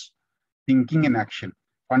discourse, thinking and action.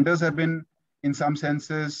 Funders have been, in some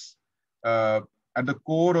senses, at the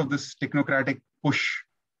core of this technocratic push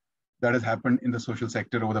that has happened in the social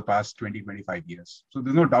sector over the past 20, 25 years. So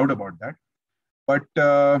there's no doubt about that. But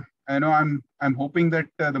I know I'm hoping that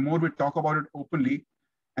the more we talk about it openly,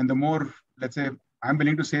 and the more, let's say, I'm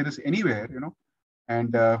willing to say this anywhere,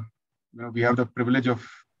 and we have the privilege of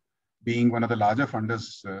being one of the larger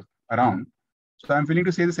funders around. So I'm willing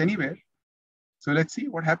to say this anywhere. So let's see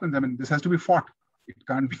what happens. I mean, this has to be fought. It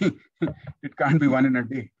can't be won in a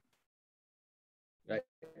day. Right.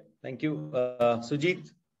 Thank you. Sujit.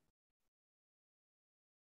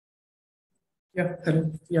 Yeah.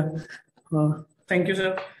 Hello. Yeah. Thank you,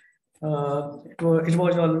 sir. It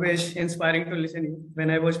was always inspiring to listen to you. When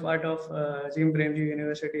I was part of Azim Premji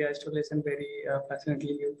University, I used to listen very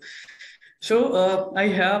passionately. So I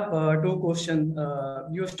have two questions.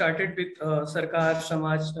 You started with Sarkar,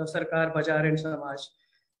 Samaj, Sarkar, Bazaar and Samaj.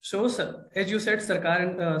 So as you said,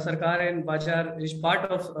 Sarkar and Bazaar is part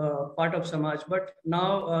of Samaj, but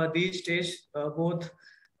now these days both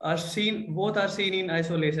are seen in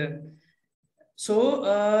isolation. So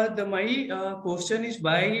my question is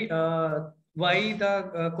why the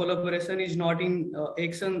collaboration is not in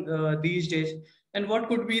action these days, and what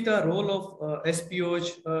could be the role of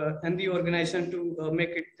SPOs and the organization to make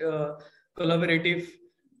it collaborative?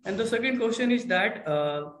 And the second question is that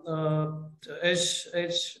as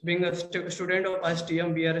being a student of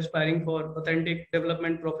ISDM, we are aspiring for authentic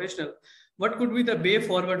development professional. What could be the way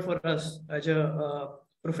forward for us as a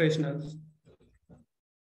professionals?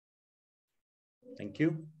 Thank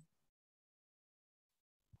you.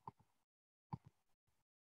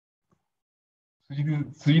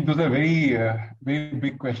 Sujit, those are very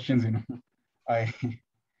big questions. I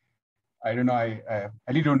I don't know. I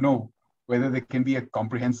really don't know whether there can be a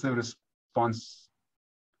comprehensive response.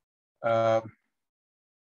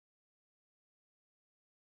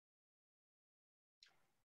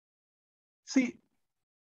 See,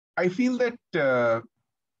 I feel that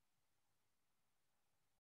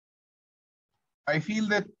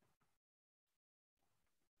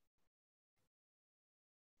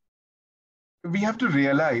we have to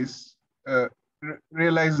realize.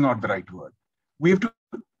 Realize is not the right word. We have to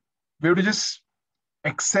just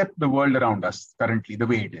accept the world around us currently the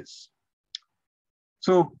way it is.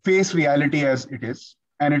 So face reality as it is,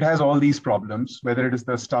 and it has all these problems, whether it is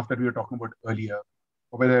the stuff that we were talking about earlier,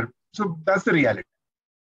 or whether, so that's the reality.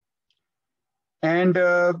 And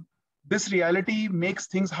this reality makes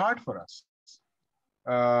things hard for us,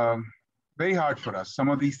 very hard for us. Some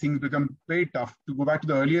of these things become very tough. To go back to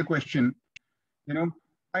the earlier question,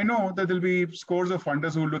 I know that there'll be scores of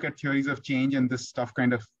funders who look at theories of change and this stuff,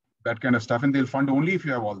 that kind of stuff, and they'll fund only if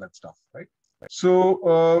you have all that stuff, right?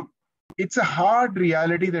 So it's a hard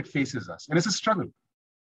reality that faces us, and it's a struggle.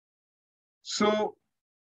 So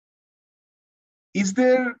is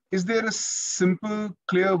there a simple,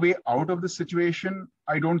 clear way out of the situation?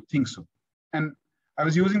 I don't think so. And I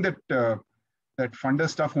was using that funder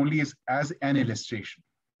stuff only as an illustration,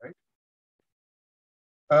 right?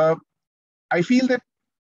 I feel that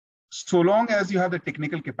so long as you have the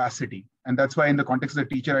technical capacity, and that's why in the context of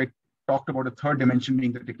the teacher, I talked about a third dimension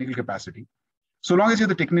being the technical capacity. So long as you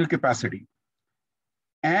have the technical capacity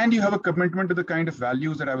and you have a commitment to the kind of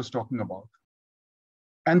values that I was talking about.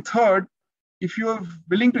 And third, if you are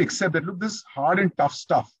willing to accept that, look, this is hard and tough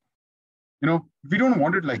stuff. We don't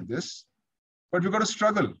want it like this, but we've got to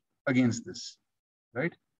struggle against this,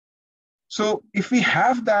 right? So if we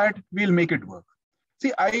have that, we'll make it work.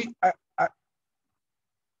 See,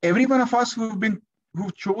 every one of us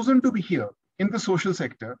who've chosen to be here in the social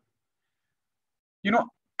sector,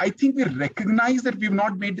 I think we recognize that we've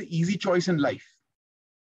not made the easy choice in life,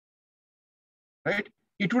 right?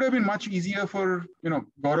 It would have been much easier for,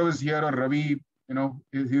 Gaurav is here, or Ravi,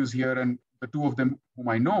 he was here, and the two of them whom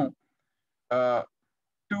I know, to,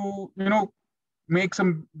 make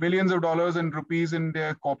some billions of dollars and rupees in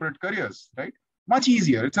their corporate careers, right? Much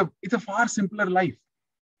easier. It's a far simpler life.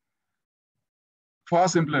 Far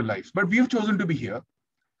simpler life. But we've chosen to be here.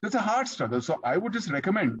 It's a hard struggle. So I would just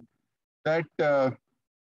recommend that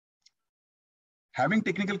having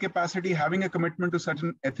technical capacity, having a commitment to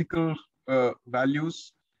certain ethical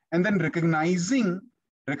values, and then recognizing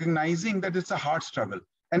that it's a hard struggle.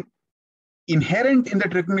 And inherent in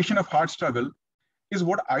that recognition of hard struggle is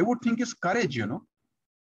what I would think is courage,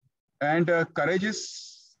 And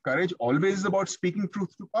courage always is about speaking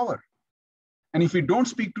truth to power. And if we don't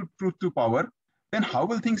speak truth to power, then how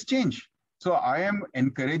will things change? So I am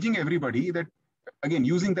encouraging everybody that, again,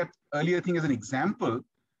 using that earlier thing as an example,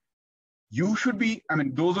 you should be,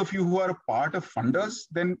 those of you who are a part of funders,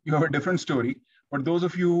 then you have a different story. But those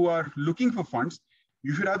of you who are looking for funds,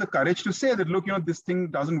 you should have the courage to say that, look, this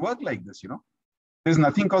thing doesn't work like this, There's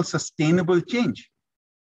nothing called sustainable change.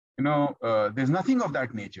 There's nothing of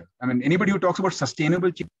that nature. Anybody who talks about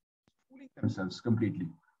sustainable change is fooling themselves completely.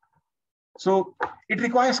 So it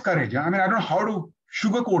requires courage. I don't know how to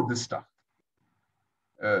sugarcoat this stuff.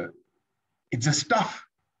 It's just tough.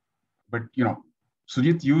 But,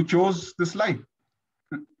 Sujit, you chose this life.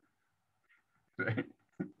 Right?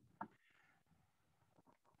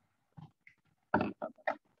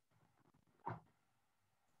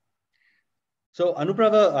 So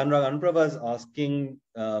Anuprabha is asking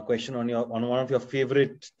a question on one of your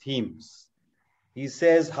favorite themes. He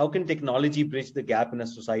says, how can technology bridge the gap in a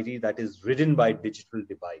society that is ridden by digital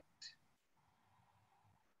divide?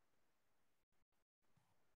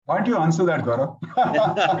 Why don't you answer that, Gaurav?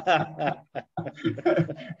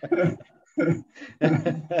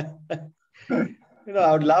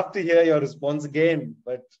 I would love to hear your response again,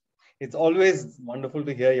 but it's always wonderful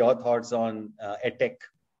to hear your thoughts on edtech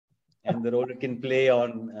and the role it can play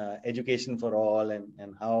on education for all,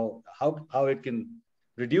 and how it can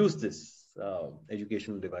reduce this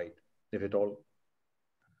educational divide, if at all?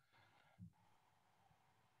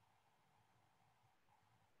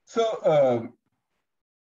 So,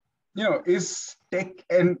 is tech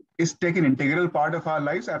an integral part of our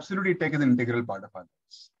lives? Absolutely, tech is an integral part of our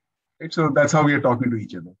lives. Right? So that's how we are talking to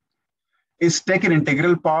each other. Is tech an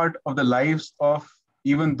integral part of the lives of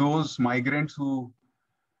even those migrants whom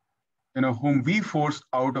we forced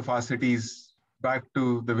out of our cities back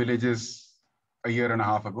to the villages a year and a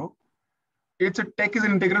half ago? Tech is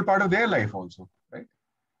an integral part of their life also, right?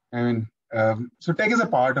 I mean, so tech is a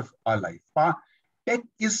part of our life. Tech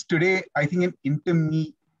is today, I think, an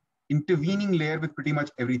intervening layer with pretty much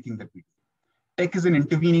everything that we do. Tech is an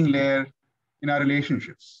intervening layer in our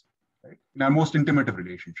relationships, right? In our most intimate of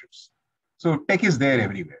relationships. So tech is there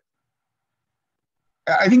everywhere.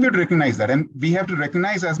 I think we have to recognize that. And we have to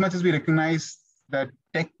recognize, as much as we recognize that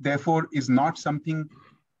tech, therefore, is not something,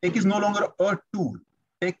 tech is no longer a tool.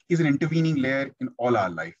 Tech is an intervening layer in all our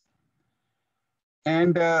life.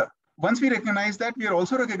 And once we recognize that, we are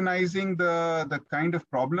also recognizing the kind of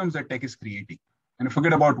problems that tech is creating. And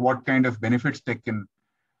forget about what kind of benefits tech can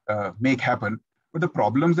make happen, but the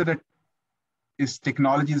problems that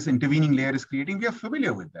technology, this intervening layer is creating, we are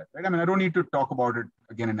familiar with that, right? I mean, I don't need to talk about it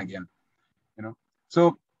again and again,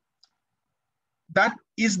 So that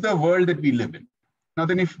is the world that we live in. Now,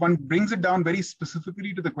 then if one brings it down very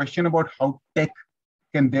specifically to the question about how tech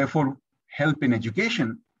can therefore help in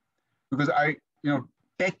education, because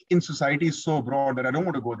tech in society is so broad that I don't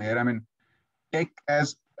want to go there. I mean, tech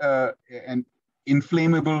as an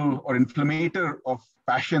inflammable or inflammator of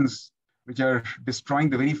passions which are destroying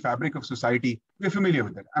the very fabric of society, we're familiar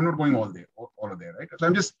with that. I'm not going all of there, right? So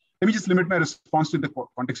let me just limit my response to the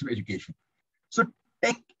context of education. So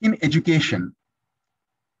tech in education,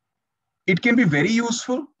 it can be very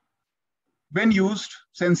useful when used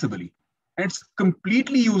sensibly. And it's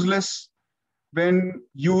completely useless when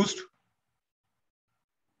used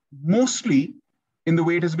mostly in the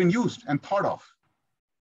way it has been used and thought of.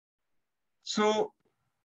 So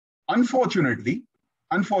unfortunately,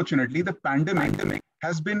 the pandemic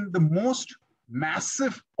has been the most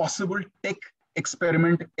massive possible tech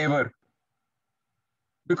experiment ever,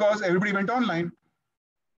 because everybody went online.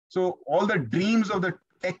 So all the dreams of the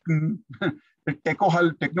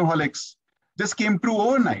technoholics just came true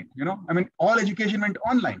overnight. I mean, all education went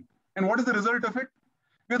online. And what is the result of it?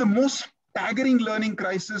 We are the most staggering learning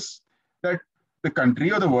crisis that the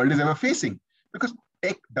country or the world is ever facing, because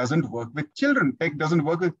tech doesn't work with children. Tech doesn't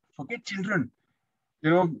work with, forget children.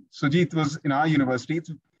 Sujit was in our university.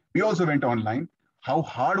 We also went online. How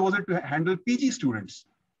hard was it to handle PG students?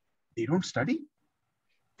 They don't study.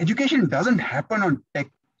 Education doesn't happen on tech,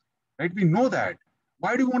 right? We know that.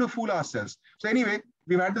 Why do we want to fool ourselves? So anyway,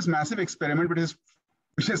 we've had this massive experiment,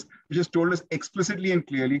 which has told us explicitly and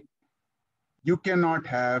clearly, you cannot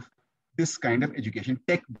have this kind of education.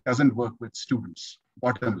 Tech doesn't work with students,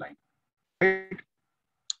 bottom line. Right?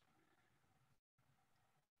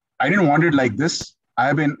 I didn't want it like this. I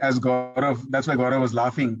have been, as Gaurav, that's why Gaurav was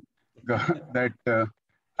laughing, that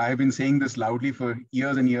I have been saying this loudly for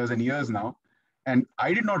years and years and years now. And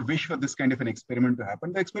I did not wish for this kind of an experiment to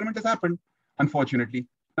happen. The experiment has happened, unfortunately.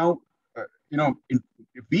 Now,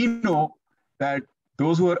 we know that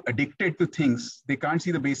those who are addicted to things, they can't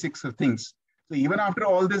see the basics of things. So even after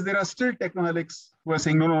all this, there are still technoholics who are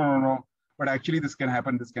saying, no, but actually this can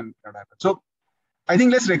happen, this can not happen. So I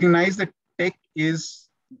think let's recognize that tech is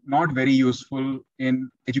not very useful in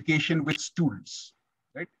education with students,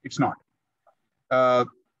 right? It's not.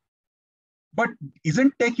 But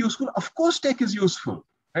isn't tech useful? Of course, tech is useful,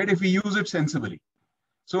 right? If we use it sensibly.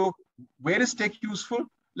 So where is tech useful?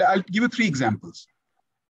 I'll give you 3 examples.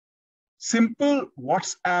 Simple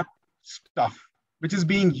WhatsApp stuff, which is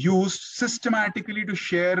being used systematically to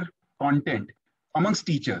share content amongst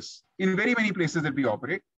teachers in very many places that we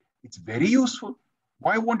operate. It's very useful.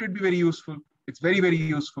 Why won't it be very useful? It's very, very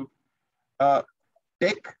useful.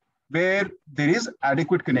 Tech where there is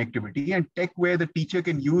adequate connectivity, and tech where the teacher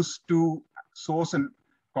can use to source and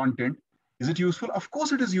content. Is it useful? Of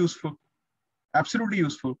course it is useful. Absolutely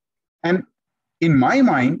useful. And in my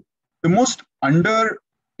mind, the most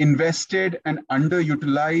under-invested and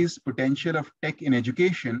underutilized potential of tech in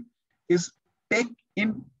education is tech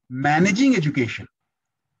in managing education.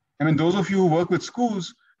 I mean, those of you who work with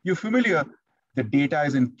schools, you're familiar. The data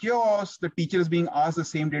is in chaos. The teacher is being asked the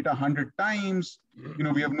same data 100 times.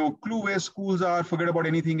 We have no clue where schools are. Forget about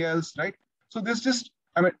anything else, right? So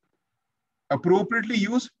appropriately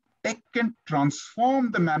used, tech can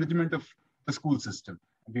transform the management of the school system.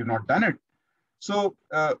 We have not done it. So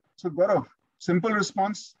Gaurav, simple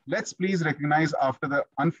response. Let's please recognize, after the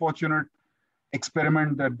unfortunate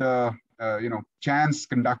experiment that the chance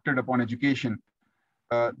conducted upon education,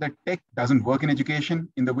 that tech doesn't work in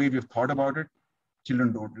education in the way we've thought about it.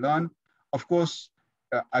 Children don't learn. Of course,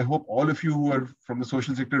 I hope all of you who are from the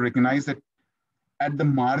social sector recognize that at the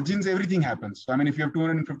margins, everything happens. So, I mean, if you have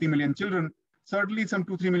 250 million children, certainly some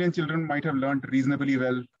 2-3 million children might have learned reasonably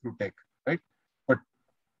well through tech, right? But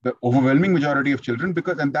the overwhelming majority of children,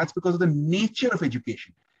 and that's because of the nature of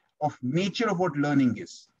education, of nature of what learning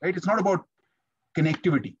is, right? It's not about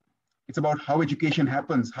connectivity. It's about how education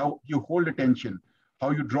happens, how you hold attention,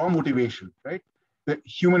 how you draw motivation, right? The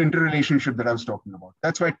human interrelationship that I was talking about.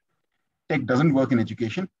 That's why tech doesn't work in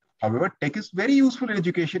education. However, tech is very useful in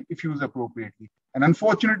education if used appropriately. And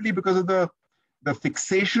unfortunately, because of the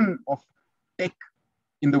fixation of tech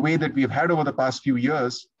in the way that we've had over the past few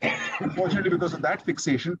years, unfortunately, because of that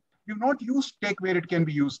fixation, we've not used tech where it can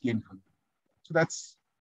be used gainfully. So it's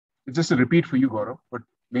just a repeat for you, Gaurav, but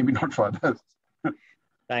maybe not for others.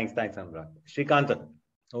 Thanks, Anurag. Shrikant,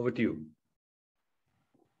 over to you.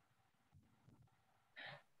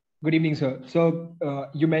 Good evening, sir. So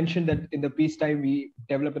you mentioned that in the peacetime, we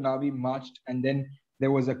developed an army, marched, and then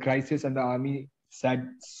there was a crisis and the army sat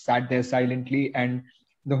there silently, and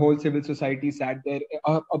the whole civil society sat there.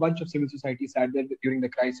 A bunch of civil society sat there during the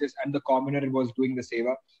crisis, and the commoner was doing the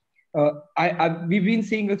seva. We've been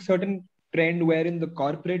seeing a certain trend where in the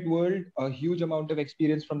corporate world, a huge amount of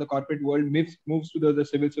experience from the corporate world moves to the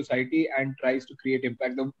civil society and tries to create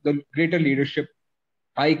impact. The greater leadership.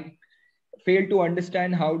 I fail to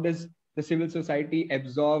understand how does the civil society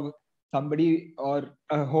absorb somebody or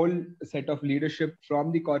a whole set of leadership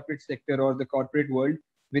from the corporate sector or the corporate world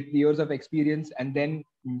with years of experience, and then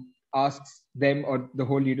asks them or the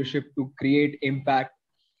whole leadership to create impact,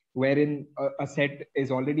 wherein a set is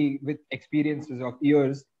already with experiences of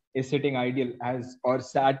years is sitting idle or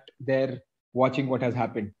sat there watching what has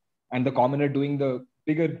happened, and the commoner doing the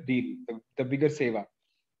bigger deal, the bigger seva.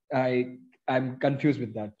 I'm confused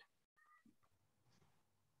with that.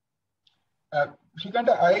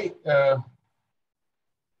 Shrikanta,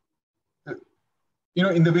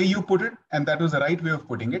 in the way you put it, and that was the right way of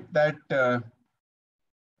putting it, that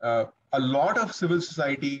a lot of civil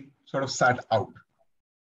society sort of sat out,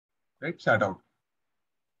 right? Sat out.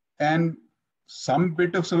 And some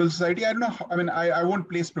bit of civil society, I don't know, I mean, I won't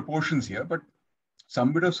place proportions here, but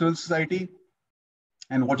some bit of civil society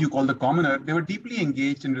and what you call the commoner, they were deeply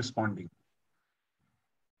engaged in responding.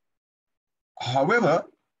 However,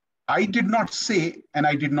 I did not say, and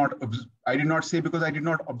I did not say because I did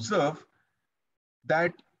not observe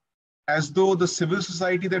that as though the civil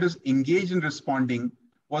society that is engaged in responding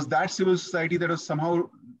was that civil society that was somehow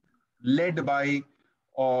led by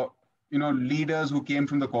leaders who came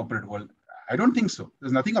from the corporate world. I don't think so.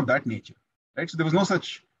 There's nothing of that nature, right? So there was no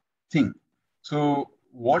such thing. So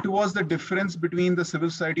what was the difference between the civil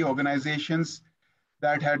society organizations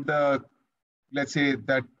that had the, let's say,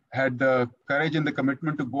 that had the courage and the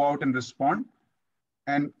commitment to go out and respond,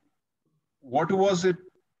 and what was it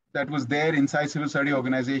that was there inside civil society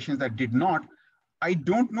organizations that did not? I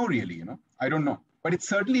don't know really, I don't know. But it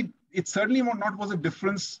certainly not was a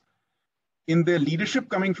difference in the leadership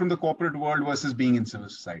coming from the corporate world versus being in civil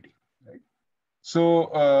society, right?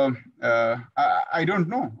 So I don't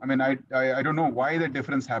know. I mean, I don't know why that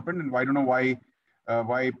difference happened, and I don't know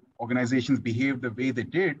why organizations behaved the way they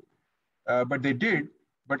did, but they did.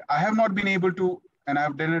 But I have not been able to, and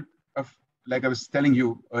I've done it, like I was telling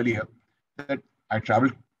you earlier, that I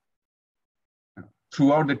traveled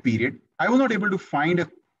throughout that period. I was not able to find a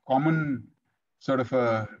common sort of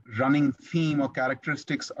a running theme or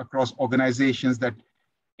characteristics across organizations that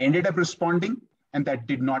ended up responding and that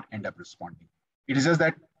did not end up responding. It is just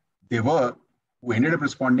that there were who ended up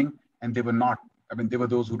responding and they were not. I mean, there were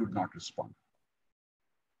those who did not respond.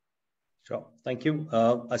 Sure. Thank you.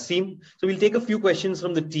 Azim. So we'll take a few questions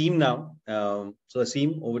from the team now. So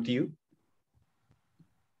Azim, over to you.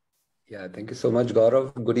 Yeah, thank you so much,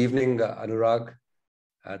 Gaurav. Good evening, Anurag.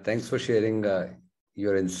 Thanks for sharing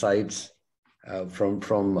your insights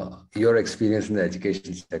from your experience in the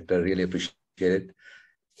education sector. Really appreciate it.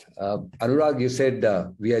 Anurag, you said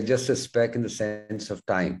we are just a speck in the sense of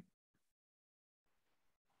time.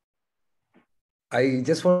 I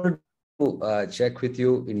just wanted to check with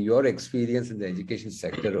you, in your experience in the education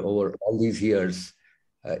sector over all these years,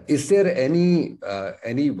 is there any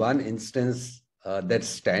one instance that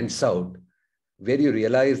stands out where you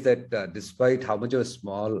realize that despite how much of a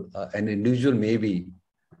small an individual may be,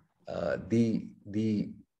 the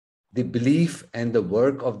belief and the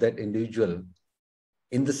work of that individual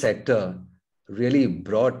in the sector really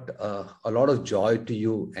brought a lot of joy to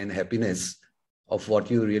you and happiness of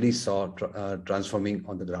what you really saw transforming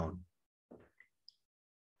on the ground?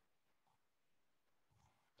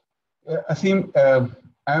 Asim,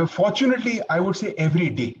 fortunately, I would say every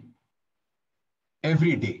day,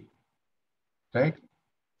 right?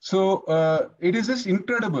 So it is just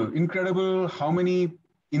incredible how many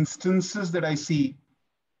instances that I see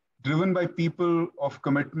driven by people of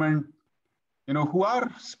commitment, who are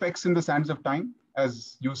specks in the sands of time,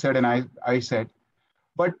 as you said and I said.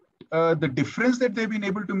 But the difference that they've been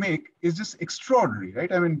able to make is just extraordinary,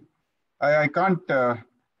 right? I mean, I can't,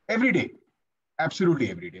 every day, absolutely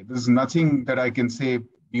every day. There's nothing that I can say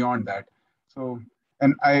beyond that. So,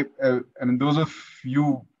 and I mean, those of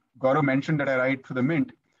you, Gaurav mentioned that I write for the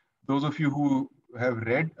Mint. Those of you who have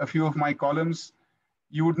read a few of my columns,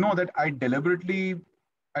 you would know that I deliberately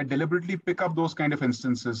pick up those kind of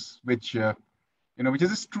instances, which is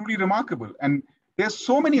just truly remarkable. And there's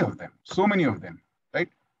so many of them, right?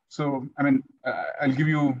 So, I mean, I'll give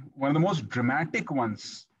you one of the most dramatic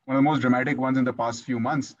ones in the past few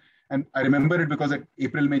months. And I remember it because that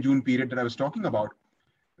April, May, June period that I was talking about,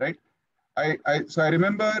 right? So I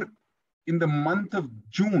remember in the month of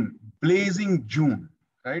June, blazing June,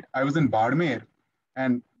 right? I was in Barmer,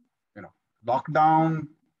 and lockdown,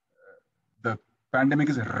 the pandemic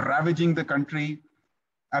is ravaging the country,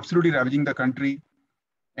 absolutely ravaging the country,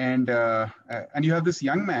 and you have this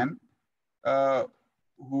young man uh,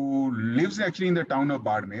 who lives actually in the town of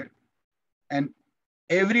Barmer, and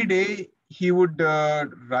every day he would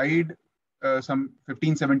ride some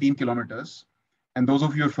 15, 17 kilometers. And those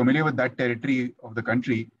of you who are familiar with that territory of the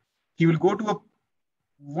country, he will go to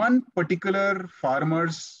one particular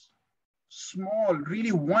farmer's small,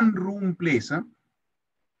 really one room place,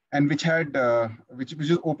 and which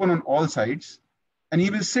is open on all sides. And he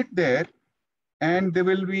will sit there, and there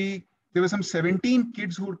were some 17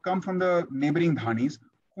 kids who would come from the neighboring dhanis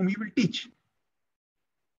whom he will teach,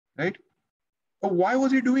 right? But why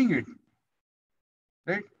was he doing it,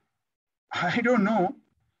 right? I don't know.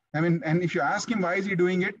 I mean, and if you ask him why is he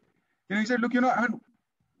doing it, he said, look, I mean,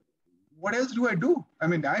 what else do I do? I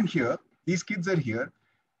mean, I'm here. These kids are here.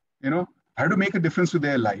 I have to make a difference to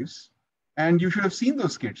their lives. And you should have seen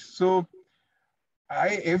those kids. So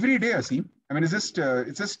every day I see, I mean, it's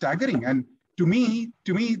just staggering. And to me,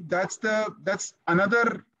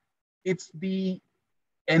 it's the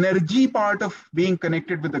energy part of being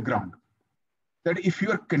connected with the ground. That if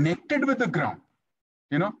you are connected with the ground,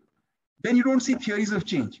 then you don't see theories of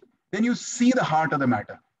change. Then you see the heart of the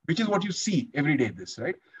matter, which is what you see every day,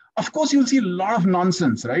 right? Of course, you'll see a lot of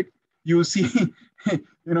nonsense, right? You will see,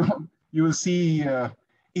 you will see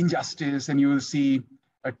injustice, and you will see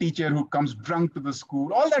a teacher who comes drunk to the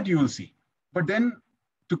school, all that you will see. But then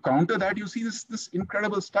to counter that, you see this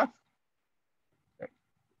incredible stuff. Right?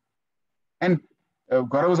 And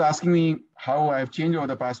Gaurav was asking me how I've changed over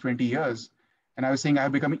the past 20 years. And I was saying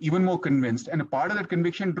I've become even more convinced. And a part of that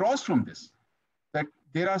conviction draws from this, that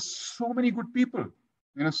there are so many good people,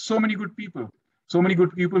 so many good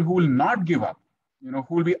people who will not give up,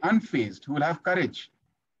 who will be unfazed, who will have courage.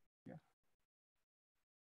 Yeah.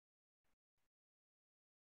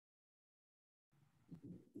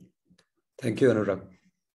 Thank you, Anurag.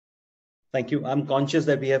 Thank you. I'm conscious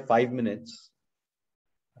that we have 5 minutes.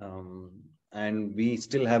 And we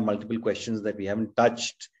still have multiple questions that we haven't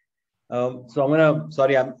touched. So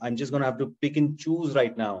I'm just gonna have to pick and choose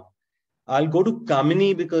right now. I'll go to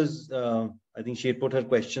Kamini because I think she had put her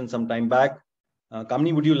question some time back.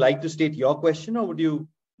 Kamini, would you like to state your question, or would you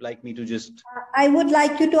like me to just? I would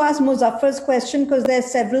like you to ask Muzaffar's question because there are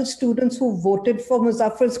several students who voted for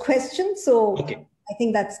Muzaffar's question. So okay. I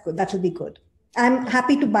think that's good. That will be good. I'm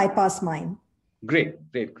happy to bypass mine. Great.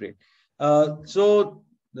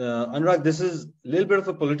 Anurag, this is a little bit of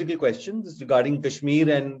a political question. This is regarding Kashmir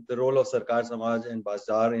and the role of Sarkar Samaj and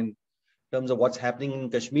Bazaar in terms of what's happening in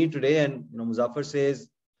Kashmir today. And Muzaffar says,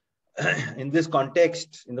 in the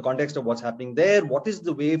context of what's happening there, what is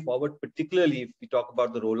the way forward, particularly if we talk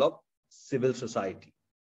about the role of civil society?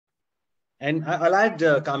 And I'll add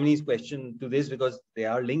Kamini's question to this because they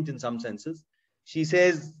are linked in some senses. She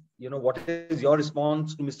says, what is your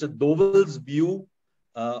response to Mr. Doval's view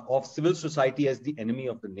of civil society as the enemy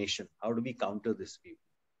of the nation? How do we counter this view?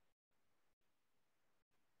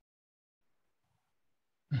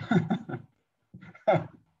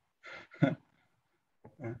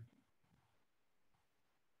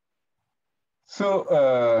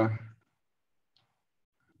 So,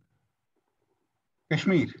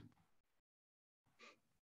 Kashmir.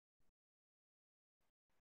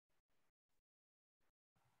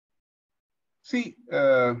 See,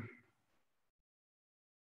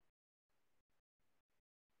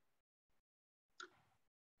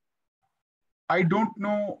 I don't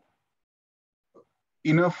know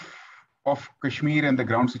enough of Kashmir and the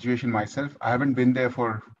ground situation myself. I haven't been there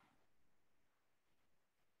for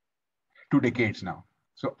 2 decades now.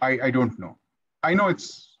 So I don't know. I know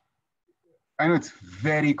it's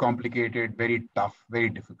very complicated, very tough, very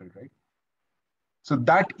difficult, right? So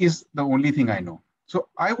that is the only thing I know. So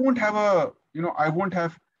I won't have a,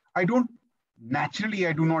 I do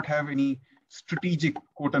not have any strategic,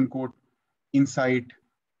 quote unquote, insight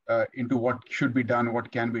into what should be done,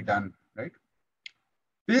 what can be done, right?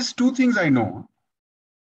 There's 2 things I know,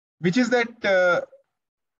 which is that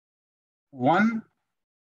one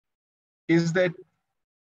is that,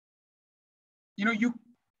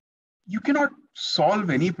 you cannot solve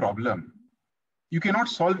any problem. You cannot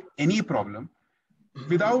solve any problem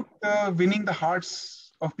without winning the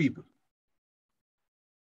hearts of people.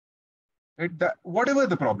 Right? Whatever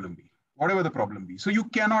the problem be. So you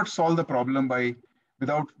cannot solve the problem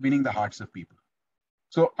without winning the hearts of people.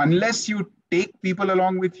 So unless you take people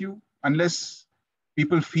along with you, unless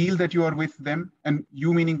people feel that you are with them, and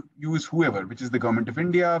you meaning you is whoever, which is the government of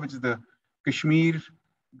India, which is the Kashmir,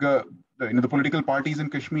 the political parties in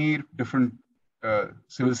Kashmir, different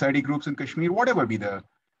civil society groups in Kashmir, whatever be the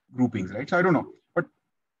groupings, right? So I don't know. But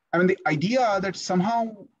I mean, the idea that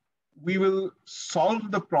somehow we will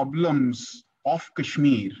solve the problems of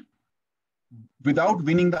Kashmir without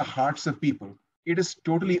winning the hearts of people, it is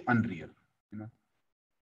totally unreal.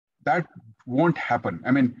 That won't happen.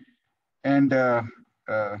 I mean, and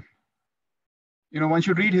one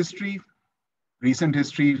should read history, recent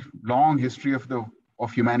history, long history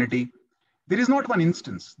of humanity. There is not one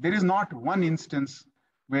instance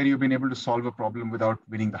where you've been able to solve a problem without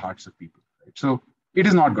winning the hearts of people. Right? So it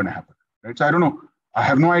is not going to happen. Right? So I don't know. I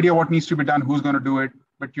have no idea what needs to be done, who's going to do it,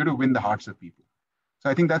 but you have to win the hearts of people. So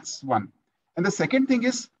I think that's one. And the second thing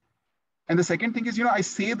is, I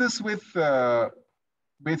say this with knowing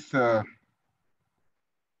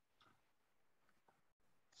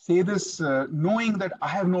that I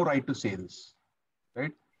have no right to say this,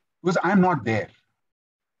 right? Because I'm not there.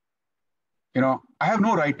 I have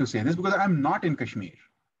no right to say this because I'm not in Kashmir.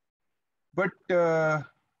 But to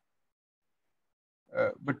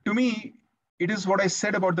me, it is what I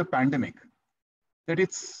said about the pandemic, that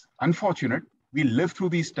it's unfortunate. We live through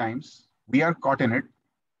these times. We are caught in it.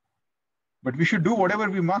 But we should do whatever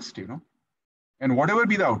we must, and whatever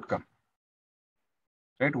be the outcome.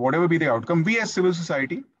 Right? Whatever be the outcome, we as civil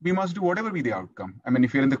society, we must do whatever be the outcome. I mean,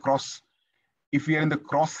 if we are in the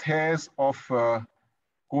crosshairs of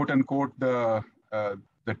quote unquote the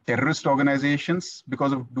terrorist organizations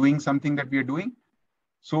because of doing something that we are doing,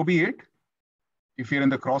 so be it. If you're in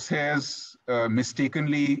the crosshairs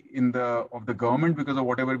mistakenly of the government because of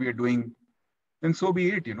whatever we are doing, then so be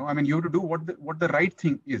it. I mean, you have to do what the right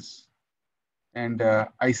thing is. And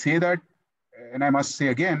I say that, and I must say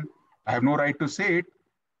again, I have no right to say it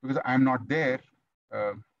because I'm not there,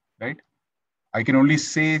 right? I can only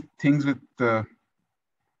say things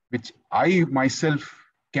which I myself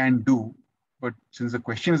can do. But since the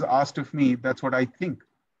question is asked of me, that's what I think.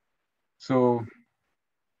 So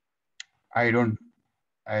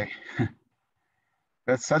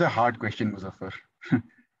that's such a hard question, Muzaffar.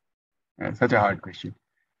 Such a hard question.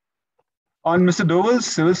 On Mr. Doval's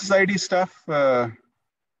civil society stuff, I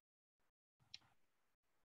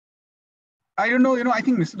don't know, I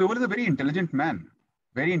think Mr. Doval is a very intelligent man,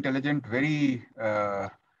 very intelligent, very,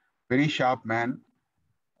 very sharp man.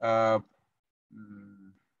 I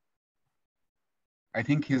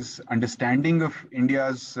think his understanding of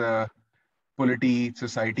India's polity,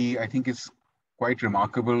 society, I think is quite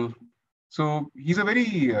remarkable. So he's a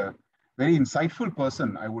very, very insightful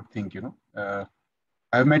person, I would think,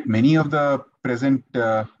 I've met many of the present,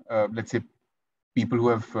 let's say, people who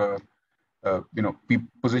have,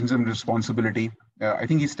 positions of responsibility. I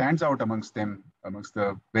think he stands out amongst them, amongst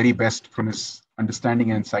the very best from his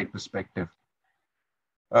understanding and insight perspective.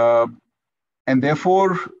 And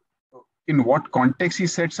therefore, in what context he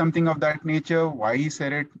said something of that nature, why he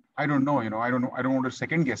said it, I don't know, I don't want to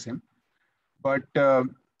second guess him. But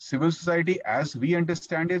civil society, as we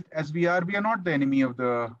understand it, as we are not the enemy of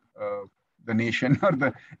the nation or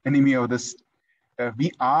the enemy of this.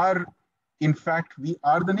 We are, in fact, we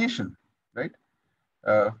are the nation, right?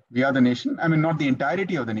 We are the nation. I mean, not the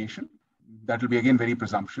entirety of the nation. That will be again very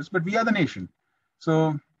presumptuous, but we are the nation.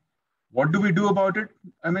 So what do we do about it?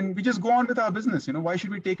 I mean, we just go on with our business. Why should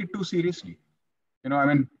we take it too seriously? I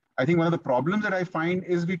mean, I think one of the problems that I find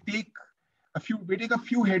is we take a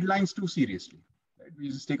few headlines too seriously. Right? We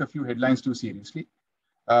just take a few headlines too seriously.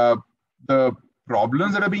 The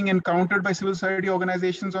problems that are being encountered by civil society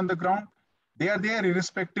organizations on the ground, they are there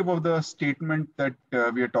irrespective of the statement that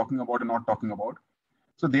we are talking about or not talking about.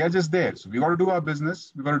 So they are just there. So we got to do our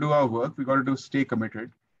business. We got to do our work. We got to stay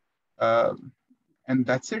committed. And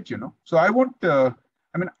that's it, So I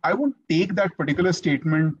I mean, I won't take that particular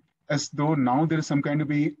statement as though now there is some kind of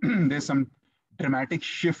there's some dramatic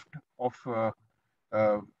shift of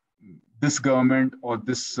uh, this government or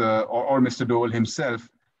this or Mr. Dole himself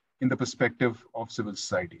in the perspective of civil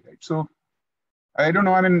society, right? So I don't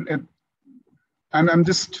know. I mean, I'm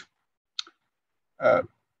just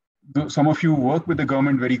some of you work with the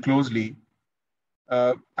government very closely.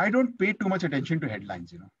 I don't pay too much attention to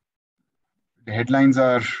headlines. The headlines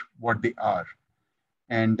are what they are,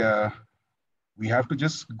 and we have to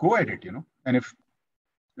just go at it. And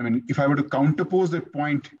if I were to counterpose that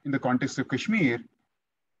point in the context of Kashmir,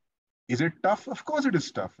 is it tough? Of course it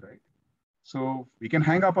is tough, right? So we can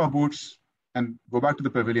hang up our boots and go back to the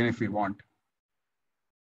pavilion if we want.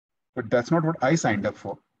 But that's not what I signed up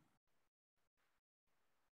for.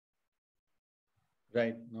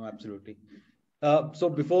 Right. No, absolutely. So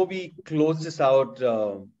before we close this out,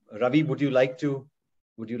 Ravi, would you like to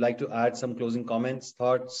add some closing comments,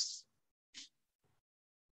 thoughts?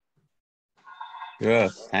 Yeah,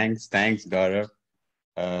 thanks, Gaurav.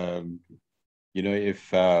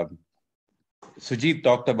 If Sujit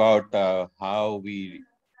talked about how we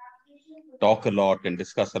talk a lot and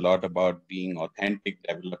discuss a lot about being authentic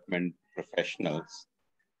development professionals.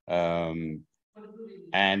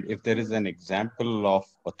 And if there is an example of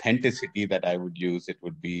authenticity that I would use, it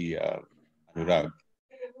would be Anurag.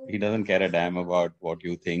 He doesn't care a damn about what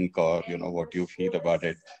you think or what you feel about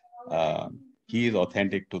it. He is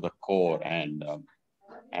authentic to the core, and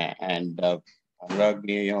Anurag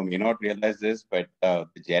may not realize this, but the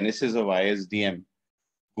genesis of ISDM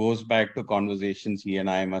goes back to conversations he and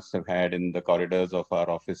I must have had in the corridors of our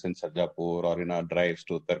office in Sarjapur, or in our drives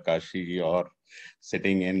to Uttarkashi, or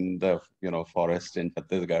sitting in the forest in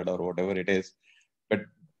Chhattisgarh, or whatever it is. But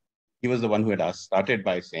he was the one who had started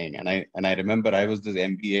by saying, and I remember I was this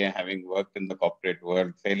MBA, having worked in the corporate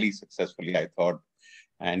world fairly successfully, I thought.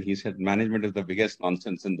 And he said, management is the biggest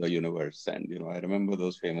nonsense in the universe. And, I remember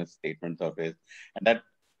those famous statements of his. And that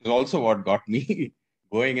is also what got me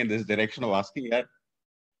going in this direction of asking,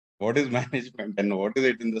 what is management and what is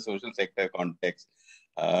it in the social sector context?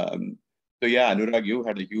 So yeah, Anurag, you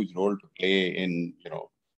had a huge role to play in,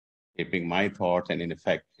 shaping my thoughts, and in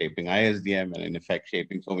effect shaping ISDM, and in effect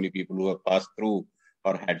shaping so many people who have passed through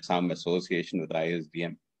or had some association with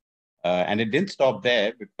ISDM. And it didn't stop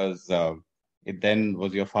there, because it then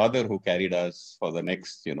was your father who carried us for the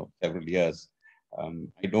next, several years.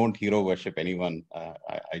 I don't hero worship anyone.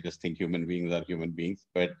 I just think human beings are human beings.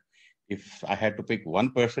 But if I had to pick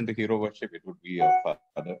one person to hero worship, it would be your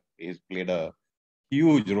father. He's played a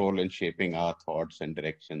huge role in shaping our thoughts and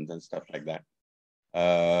directions and stuff like that.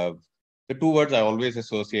 The two words I always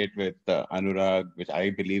associate with Anurag, which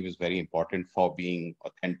I believe is very important for being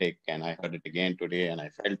authentic, and I heard it again today and I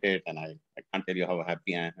felt it, and I can't tell you how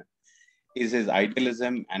happy I am, is his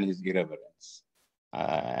idealism and his irreverence.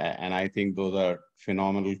 And I think those are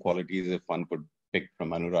phenomenal qualities. If one could pick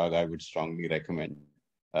from Anurag, I would strongly recommend.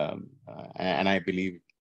 And I believe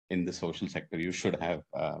in the social sector, you should have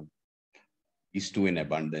these two in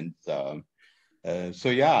abundance. So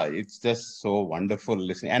yeah, it's just so wonderful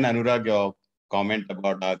listening. And Anurag, your comment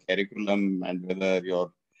about our curriculum and whether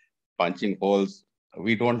you're punching holes,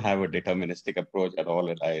 we don't have a deterministic approach at all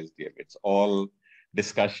at ISDM. It's all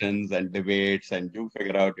discussions and debates, and you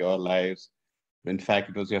figure out your lives. In fact,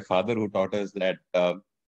 it was your father who taught us that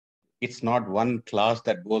it's not one class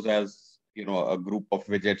that goes as a group of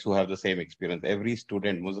widgets who have the same experience. Every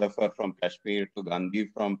student, Muzaffar from Kashmir to Gandhi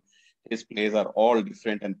from his place, are all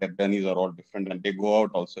different, and their journeys are all different, and they go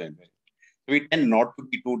out also in way. So we tend not to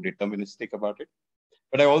be too deterministic about it.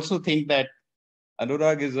 But I also think that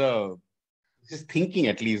Anurag his thinking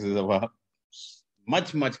at least is of a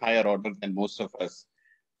much, much higher order than most of us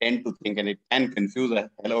tend to think, and it can confuse the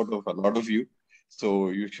hell out of a lot of you. So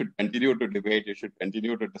you should continue to debate, you should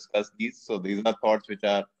continue to discuss these. So these are thoughts which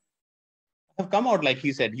have come out, like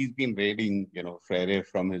he said, he's been reading, Freire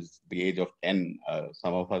from the age of 10.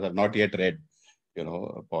 Some of us have not yet read,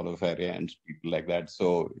 Paulo Freire and people like that.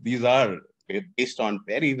 So these are based on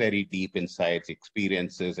very, very deep insights,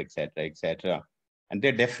 experiences, etc. And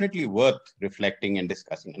they're definitely worth reflecting and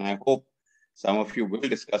discussing. And I hope some of you will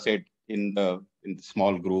discuss it in the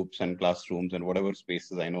small groups and classrooms and whatever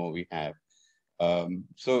spaces I know we have.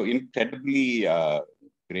 So incredibly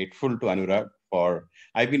grateful to Anurag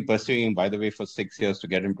I've been pursuing him, by the way, for 6 years to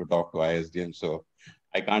get him to talk to ISDM. So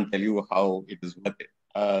I can't tell you how it is worth it.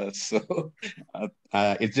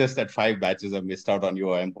 It's just that 5 batches have missed out on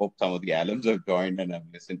you. I hope some of the alums have joined and have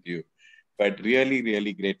listened to you. But really,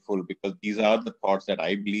 really grateful, because these are the thoughts that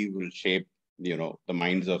I believe will shape, the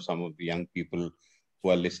minds of some of the young people who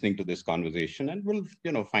are listening to this conversation, and will,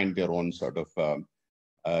 find their own sort of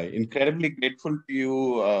Incredibly grateful to you,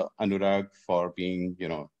 Anurag, for being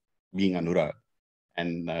Anurag.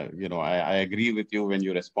 And, I agree with you when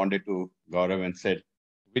you responded to Gaurav and said,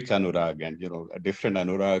 which Anurag? And, a different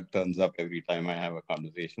Anurag turns up every time I have a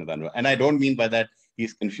conversation with Anurag. And I don't mean by that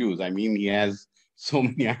he's confused. I mean, he has so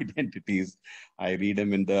many identities. I read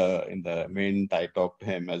him in the Mint. I talk to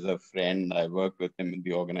him as a friend. I work with him in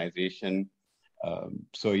the organization.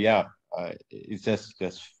 So yeah, it's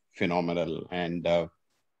just phenomenal. And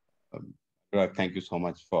Anurag, thank you so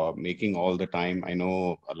much for making all the time. I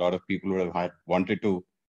know a lot of people would have wanted to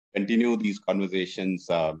continue these conversations.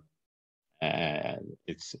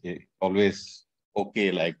 It's always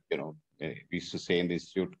okay, like, we used to say in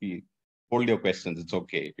this, hold your questions, it's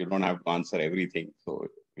okay. You don't have to answer everything. So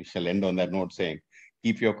we shall end on that note saying,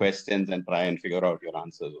 keep your questions and try and figure out your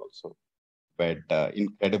answers also. But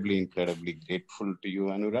incredibly grateful to you,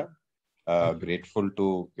 Anurag. Grateful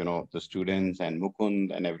to, the students and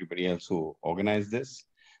Mukund and everybody else who organized this.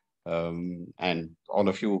 And all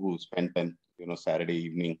of you who spent an, Saturday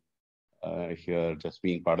evening here just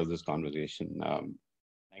being part of this conversation.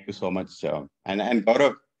 Thank you so much. And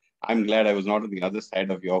Gaurav, I'm glad I was not on the other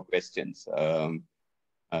side of your questions. Thank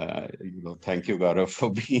you, Gaurav,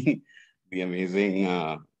 for being the amazing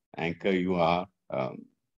anchor you are.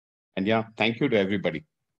 And yeah, thank you to everybody.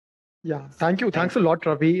 Yeah, thank you. Thanks a lot,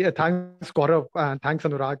 Ravi. Thanks, Gaurav, and thanks,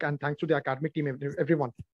 Anurag, and thanks to the academic team,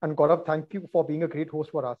 everyone. And Gaurav, thank you for being a great host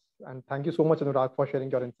for us. And thank you so much, Anurag, for sharing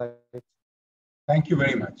your insights. Thank you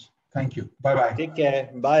very much. Thank you. Bye-bye. Take care.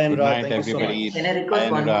 Bye, Anurag. Good night, thank everybody. You so much. Can I request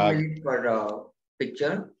Bye, one more Anurag. minute for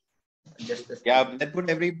picture? Just a Yeah, let's put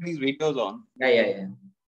everybody's videos on. Yeah.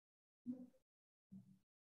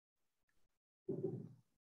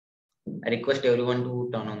 I request everyone to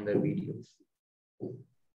turn on their videos.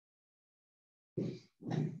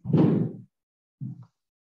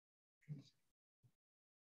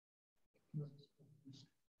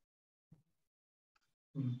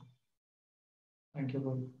 Thank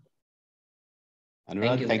you.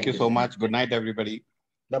 Anurag, thank you so much. Good night, everybody.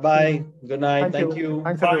 Bye-bye. Good night. Thank you.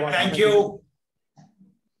 Thanks, everyone. Thank you.